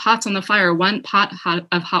place 2 pots on the fire, 1 pot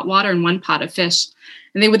of hot water and 1 pot of fish.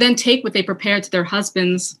 And they would then take what they prepared to their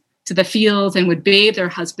husbands to the fields and would bathe their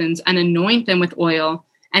husbands and anoint them with oil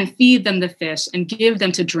and feed them the fish and give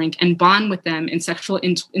them to drink and bond with them in sexual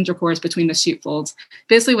intercourse between the sheepfolds.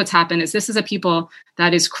 Basically what's happened is this is a people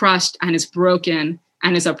that is crushed and is broken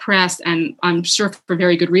and is oppressed, and I'm sure for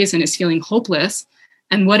very good reason is feeling hopeless.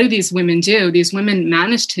 And what do these women do? These women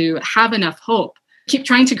manage to have enough hope, keep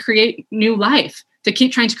trying to create new life, to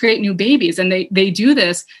keep trying to create new babies. And they do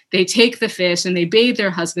this. They take the fish and they bathe their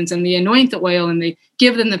husbands and they anoint the oil and they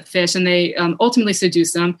give them the fish and they ultimately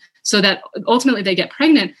seduce them so that ultimately they get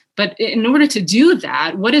pregnant. But in order to do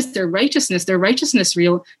that, what is their righteousness? Their righteousness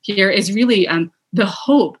here is really the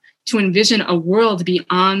hope to envision a world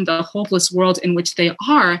beyond the hopeless world in which they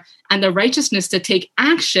are, and the righteousness to take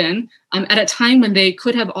action at a time when they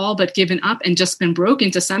could have all but given up and just been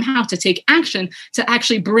broken, to somehow to take action to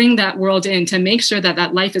actually bring that world in, to make sure that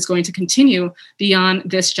that life is going to continue beyond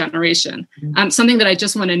this generation. Something that I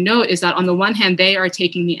just want to note is that on the one hand, they are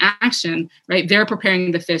taking the action, right? They're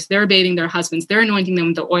preparing the fish, they're bathing their husbands, they're anointing them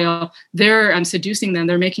with the oil, they're seducing them,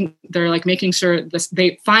 they're making sure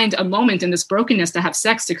they find a moment in this brokenness to have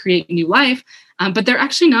sex to create new life. But they're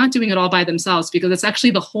actually not doing it all by themselves, because it's actually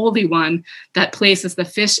the Holy One that places the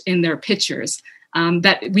fish in their pitchers,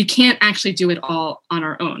 that we can't actually do it all on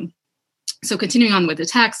our own. So continuing on with the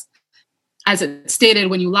text, as it stated,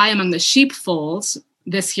 when you lie among the sheepfolds,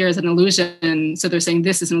 this here is an allusion. So they're saying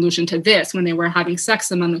this is an allusion to this. When they were having sex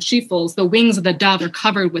among the sheepfolds, the wings of the dove are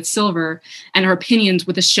covered with silver and her pinions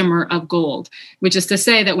with a shimmer of gold, which is to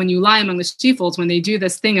say that when you lie among the sheepfolds, when they do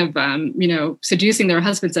this thing of, seducing their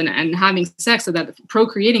husbands and having sex so that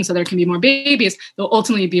procreating so there can be more babies, they'll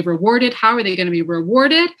ultimately be rewarded. How are they going to be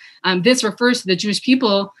rewarded? This refers to the Jewish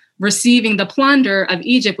people receiving the plunder of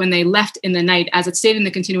Egypt when they left in the night, as it's stated in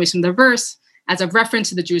the continuation of the verse. as a reference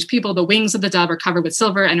to the Jewish people, the wings of the dove are covered with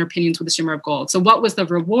silver and her pinions with a shimmer of gold. So what was the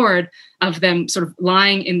reward of them sort of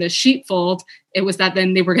lying in the sheepfold? It was that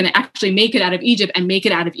then they were going to actually make it out of Egypt and make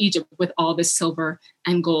it out of Egypt with all this silver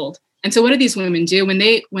and gold. And so what do these women do?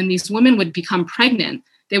 When these women would become pregnant,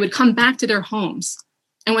 they would come back to their homes.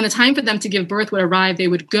 And when the time for them to give birth would arrive, they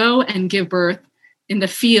would go and give birth in the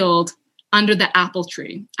field under the apple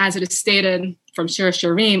tree. As it is stated from Shir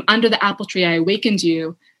Shirim, under the apple tree I awakened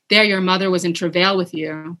you. There your mother was in travail with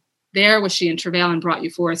you. There was she in travail and brought you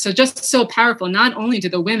forth. So just so powerful. Not only do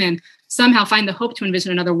the women somehow find the hope to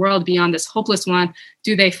envision another world beyond this hopeless one,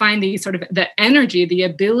 do they find the sort of the energy, the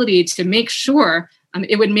ability to make sure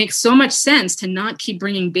it would make so much sense to not keep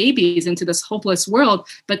bringing babies into this hopeless world,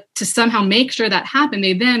 but to somehow make sure that happen.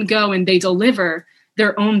 They then go and they deliver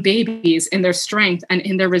their own babies in their strength and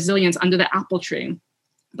in their resilience under the apple tree.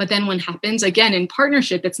 But then what happens, again, in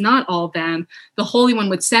partnership, it's not all them. The Holy One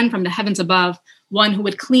would send from the heavens above one who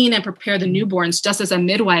would clean and prepare the newborns, just as a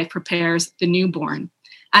midwife prepares the newborn.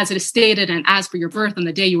 As it is stated, and as for your birth on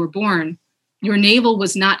the day you were born, your navel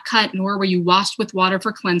was not cut, nor were you washed with water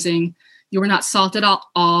for cleansing. You were not salted at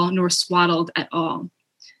all, nor swaddled at all.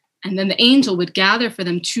 And then the angel would gather for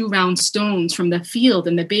them 2 round stones from the field,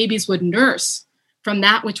 and the babies would nurse from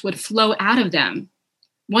that which would flow out of them.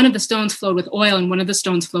 One of the stones flowed with oil, and one of the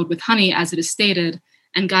stones flowed with honey, as it is stated,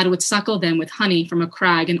 and God would suckle them with honey from a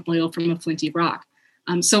crag and oil from a flinty rock.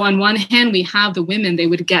 So on one hand, we have the women, they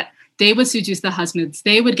would seduce the husbands,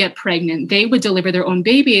 they would get pregnant, they would deliver their own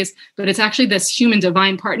babies, but it's actually this human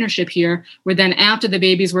divine partnership here, where then after the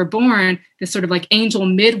babies were born, this sort of like angel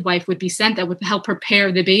midwife would be sent that would help prepare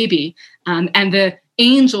the baby. And the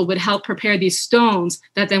angel would help prepare these stones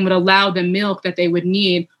that then would allow the milk that they would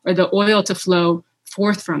need or the oil to flow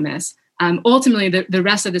forth from this. Ultimately, the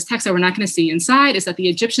rest of this text that we're not going to see inside is that the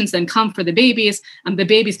Egyptians then come for the babies. The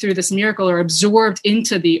babies, through this miracle, are absorbed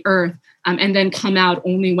into the earth and then come out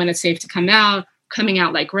only when it's safe to come out, coming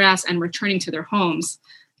out like grass and returning to their homes.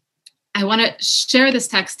 I want to share this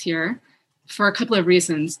text here for a couple of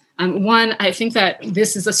reasons. One, I think that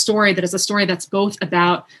this is a story that's both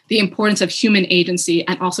about the importance of human agency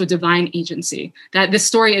and also divine agency. That this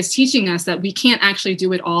story is teaching us that we can't actually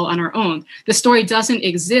do it all on our own. The story doesn't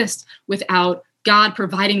exist without God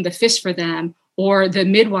providing the fish for them, or the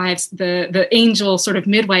midwives, the angel sort of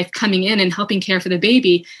midwife coming in and helping care for the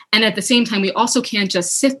baby. And at the same time, we also can't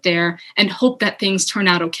just sit there and hope that things turn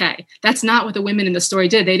out okay. That's not what the women in the story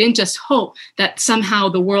did. They didn't just hope that somehow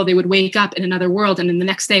they would wake up in another world and then the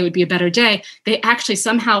next day would be a better day. They actually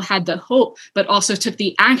somehow had the hope, but also took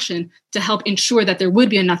the action to help ensure that there would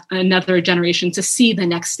be another generation to see the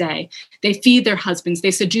next day. They feed their husbands,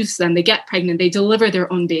 they seduce them, they get pregnant, they deliver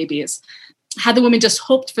their own babies. Had the women just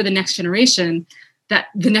hoped for the next generation, that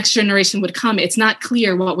the next generation would come, it's not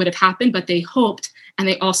clear what would have happened, but they hoped, and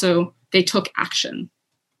they took action.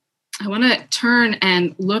 I want to turn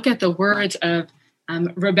and look at the words of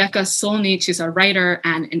Rebecca Solnit. She's a writer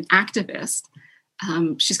and an activist.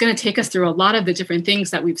 She's going to take us through a lot of the different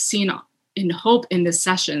things that we've seen in hope in this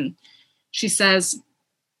session. She says,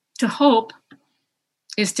 to hope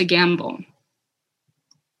is to gamble.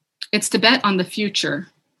 It's to bet on the future,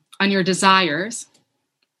 on your desires,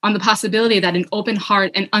 on the possibility that an open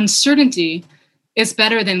heart and uncertainty is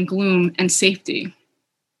better than gloom and safety.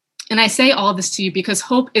 And I say all this to you because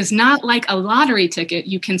hope is not like a lottery ticket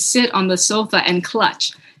you can sit on the sofa and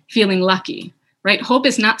clutch, feeling lucky, right? Hope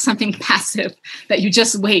is not something passive that you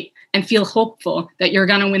just wait and feel hopeful that you're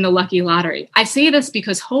going to win the lucky lottery. I say this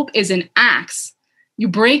because hope is an axe you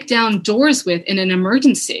break down doors with in an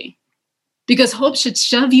emergency. Because hope should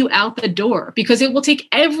shove you out the door, because it will take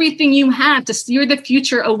everything you have to steer the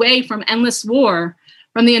future away from endless war,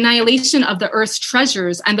 from the annihilation of the earth's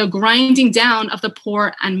treasures and the grinding down of the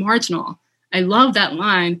poor and marginal. I love that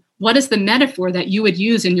line. What is the metaphor that you would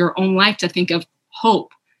use in your own life to think of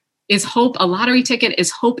hope? Is hope a lottery ticket?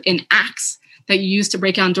 Is hope an axe that you use to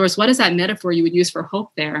break down doors? What is that metaphor you would use for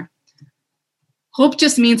hope there? Hope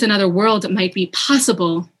just means another world that might be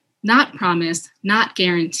possible, not promised, not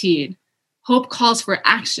guaranteed. Hope calls for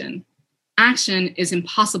action. Action is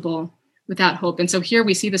impossible without hope. And so here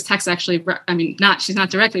we see this text actually, she's not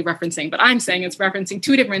directly referencing, but I'm saying it's referencing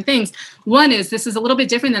 2 different things. One is, this is a little bit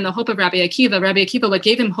different than the hope of Rabbi Akiva. Rabbi Akiva, what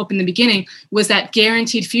gave him hope in the beginning was that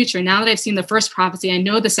guaranteed future. Now that I've seen the first prophecy, I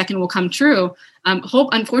know the second will come true. Hope,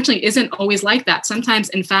 unfortunately, isn't always like that. Sometimes,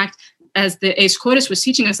 in fact, as the Eish Kodesh was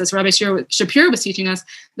teaching us, as Rabbi Shapiro was teaching us,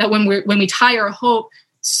 that when we tie our hope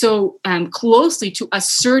so closely to a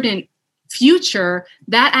certain future,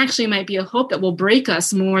 that actually might be a hope that will break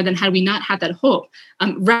us more than had we not had that hope.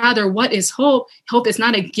 Rather, what is hope? Hope is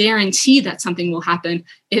not a guarantee that something will happen.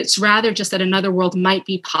 It's rather just that another world might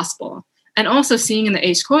be possible. And also seeing in the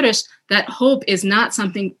Eish Kodesh that hope is not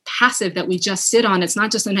something passive that we just sit on. It's not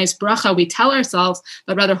just a nice bracha we tell ourselves,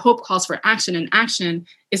 but rather hope calls for action, and action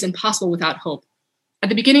is impossible without hope. At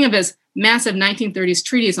the beginning of his massive 1930s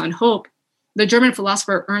treatise on hope, the German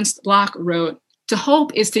philosopher Ernst Bloch wrote, "To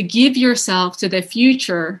hope is to give yourself to the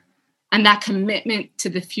future, and that commitment to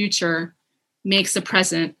the future makes the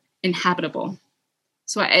present inhabitable."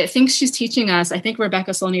 So I think she's teaching us, I think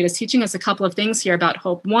Rebecca Solnit is teaching us a couple of things here about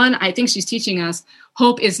hope. One, I think she's teaching us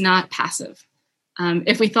hope is not passive.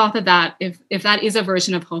 If we thought that if that is a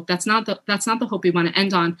version of hope, that's not the hope we want to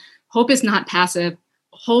end on. Hope is not passive.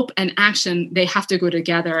 Hope and action, they have to go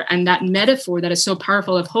together. And that metaphor that is so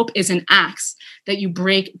powerful of hope is an axe that you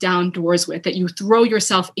break down doors with, that you throw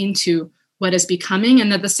yourself into what is becoming.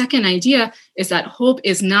 And that the second idea is that hope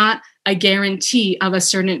is not a guarantee of a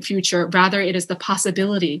certain future. Rather, it is the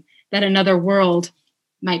possibility that another world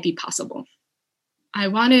might be possible. I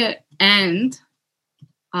want to end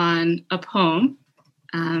on a poem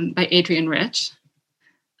by Adrienne Rich.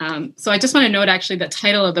 So I just want to note actually the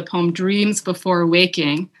title of the poem, Dreams Before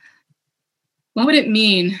Waking. What would it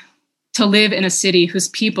mean to live in a city whose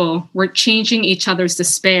people were changing each other's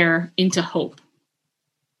despair into hope?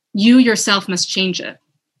 You yourself must change it.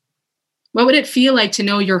 What would it feel like to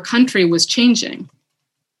know your country was changing?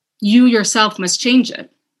 You yourself must change it.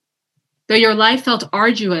 Though your life felt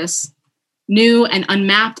arduous, new and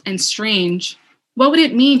unmapped and strange, what would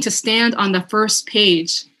it mean to stand on the first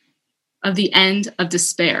page of the end of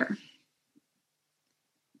despair?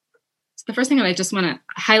 So the first thing that I just want to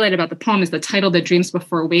highlight about the poem is the title, The Dreams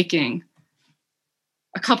Before Waking.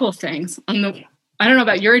 A couple of things. I don't know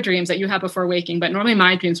about your dreams that you have before waking, but normally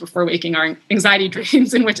my dreams before waking are anxiety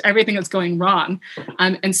dreams in which everything is going wrong.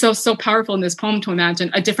 And so powerful in this poem to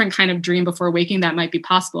imagine a different kind of dream before waking that might be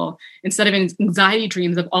possible. Instead of anxiety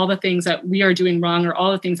dreams of all the things that we are doing wrong or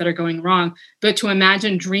all the things that are going wrong, but to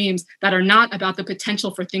imagine dreams that are not about the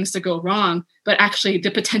potential for things to go wrong, but actually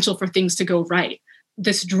the potential for things to go right.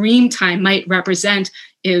 This dream time might represent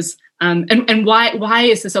is and why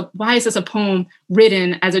is this a poem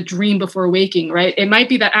written as a dream before waking, right? It might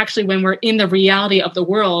be that actually when we're in the reality of the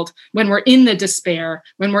world, when we're in the despair,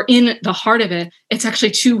 when we're in the heart of it, it's actually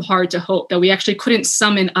too hard to hope, that we actually couldn't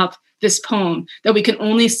summon up this poem, that we can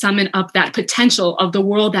only summon up that potential of the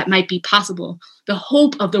world that might be possible, the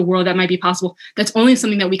hope of the world that might be possible. That's only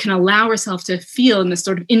something that we can allow ourselves to feel in this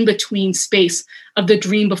sort of in-between space of the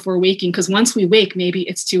dream before waking, because once we wake, maybe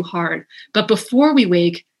it's too hard. But before we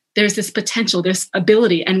wake, there's this potential, this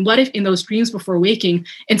ability. And what if in those dreams before waking,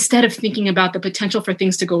 instead of thinking about the potential for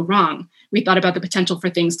things to go wrong, we thought about the potential for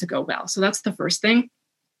things to go well? So that's the first thing.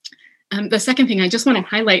 The second thing I just want to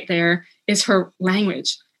highlight there is her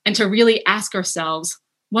language, and to really ask ourselves,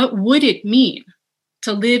 what would it mean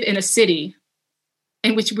to live in a city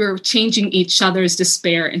in which we're changing each other's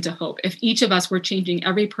despair into hope? If each of us were changing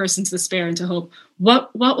every person's despair into hope, what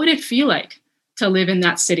would it feel like to live in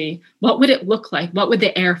that city? What would it look like? What would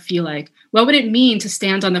the air feel like? What would it mean to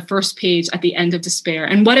stand on the first page at the end of despair?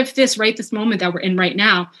 And what if this moment that we're in right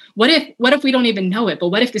now, what if we don't even know it, but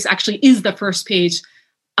what if this actually is the first page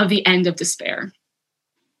of the end of despair?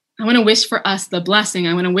 I want to wish for us the blessing.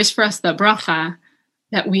 I want to wish for us the bracha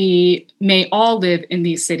that we may all live in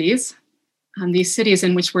these cities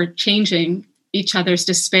in which we're changing each other's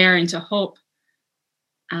despair into hope.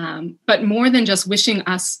 But more than just wishing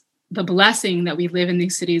us the blessing that we live in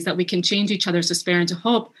these cities, that we can change each other's despair into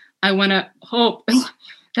hope, I want to hope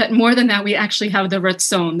that more than that, we actually have the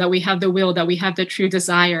ratzon, that we have the will, that we have the true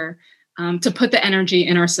desire to put the energy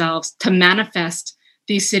in ourselves, to manifest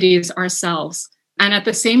these cities ourselves. And at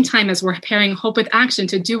the same time as we're pairing hope with action,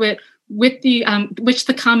 to do it with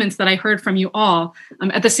the comments that I heard from you all,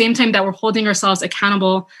 at the same time that we're holding ourselves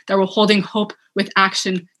accountable, that we're holding hope with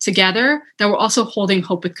action together, that we're also holding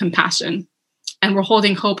hope with compassion. And we're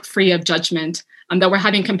holding hope free of judgment, that we're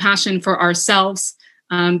having compassion for ourselves,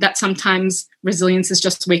 that sometimes resilience is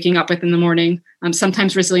just waking up in the morning.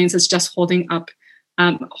 Sometimes resilience is just holding on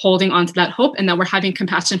to that hope, and that we're having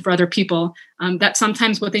compassion for other people, that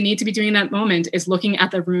sometimes what they need to be doing in that moment is looking at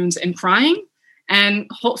the runes and crying, and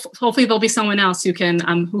hopefully there'll be someone else who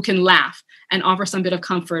can laugh and offer some bit of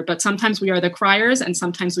comfort. But sometimes we are the criers and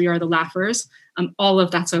sometimes we are the laughers. All of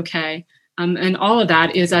that's okay. And all of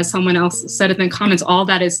that is, as someone else said in the comments, all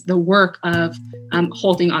that is the work of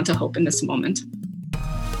holding on to hope in this moment.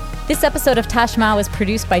 This episode of Tashma was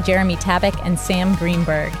produced by Jeremy Tabak and Sam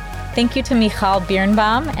Greenberg. Thank you to Michal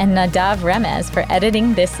Birnbaum and Nadav Remez for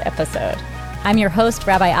editing this episode. I'm your host,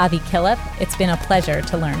 Rabbi Avi Killip. It's been a pleasure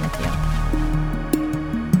to learn with you.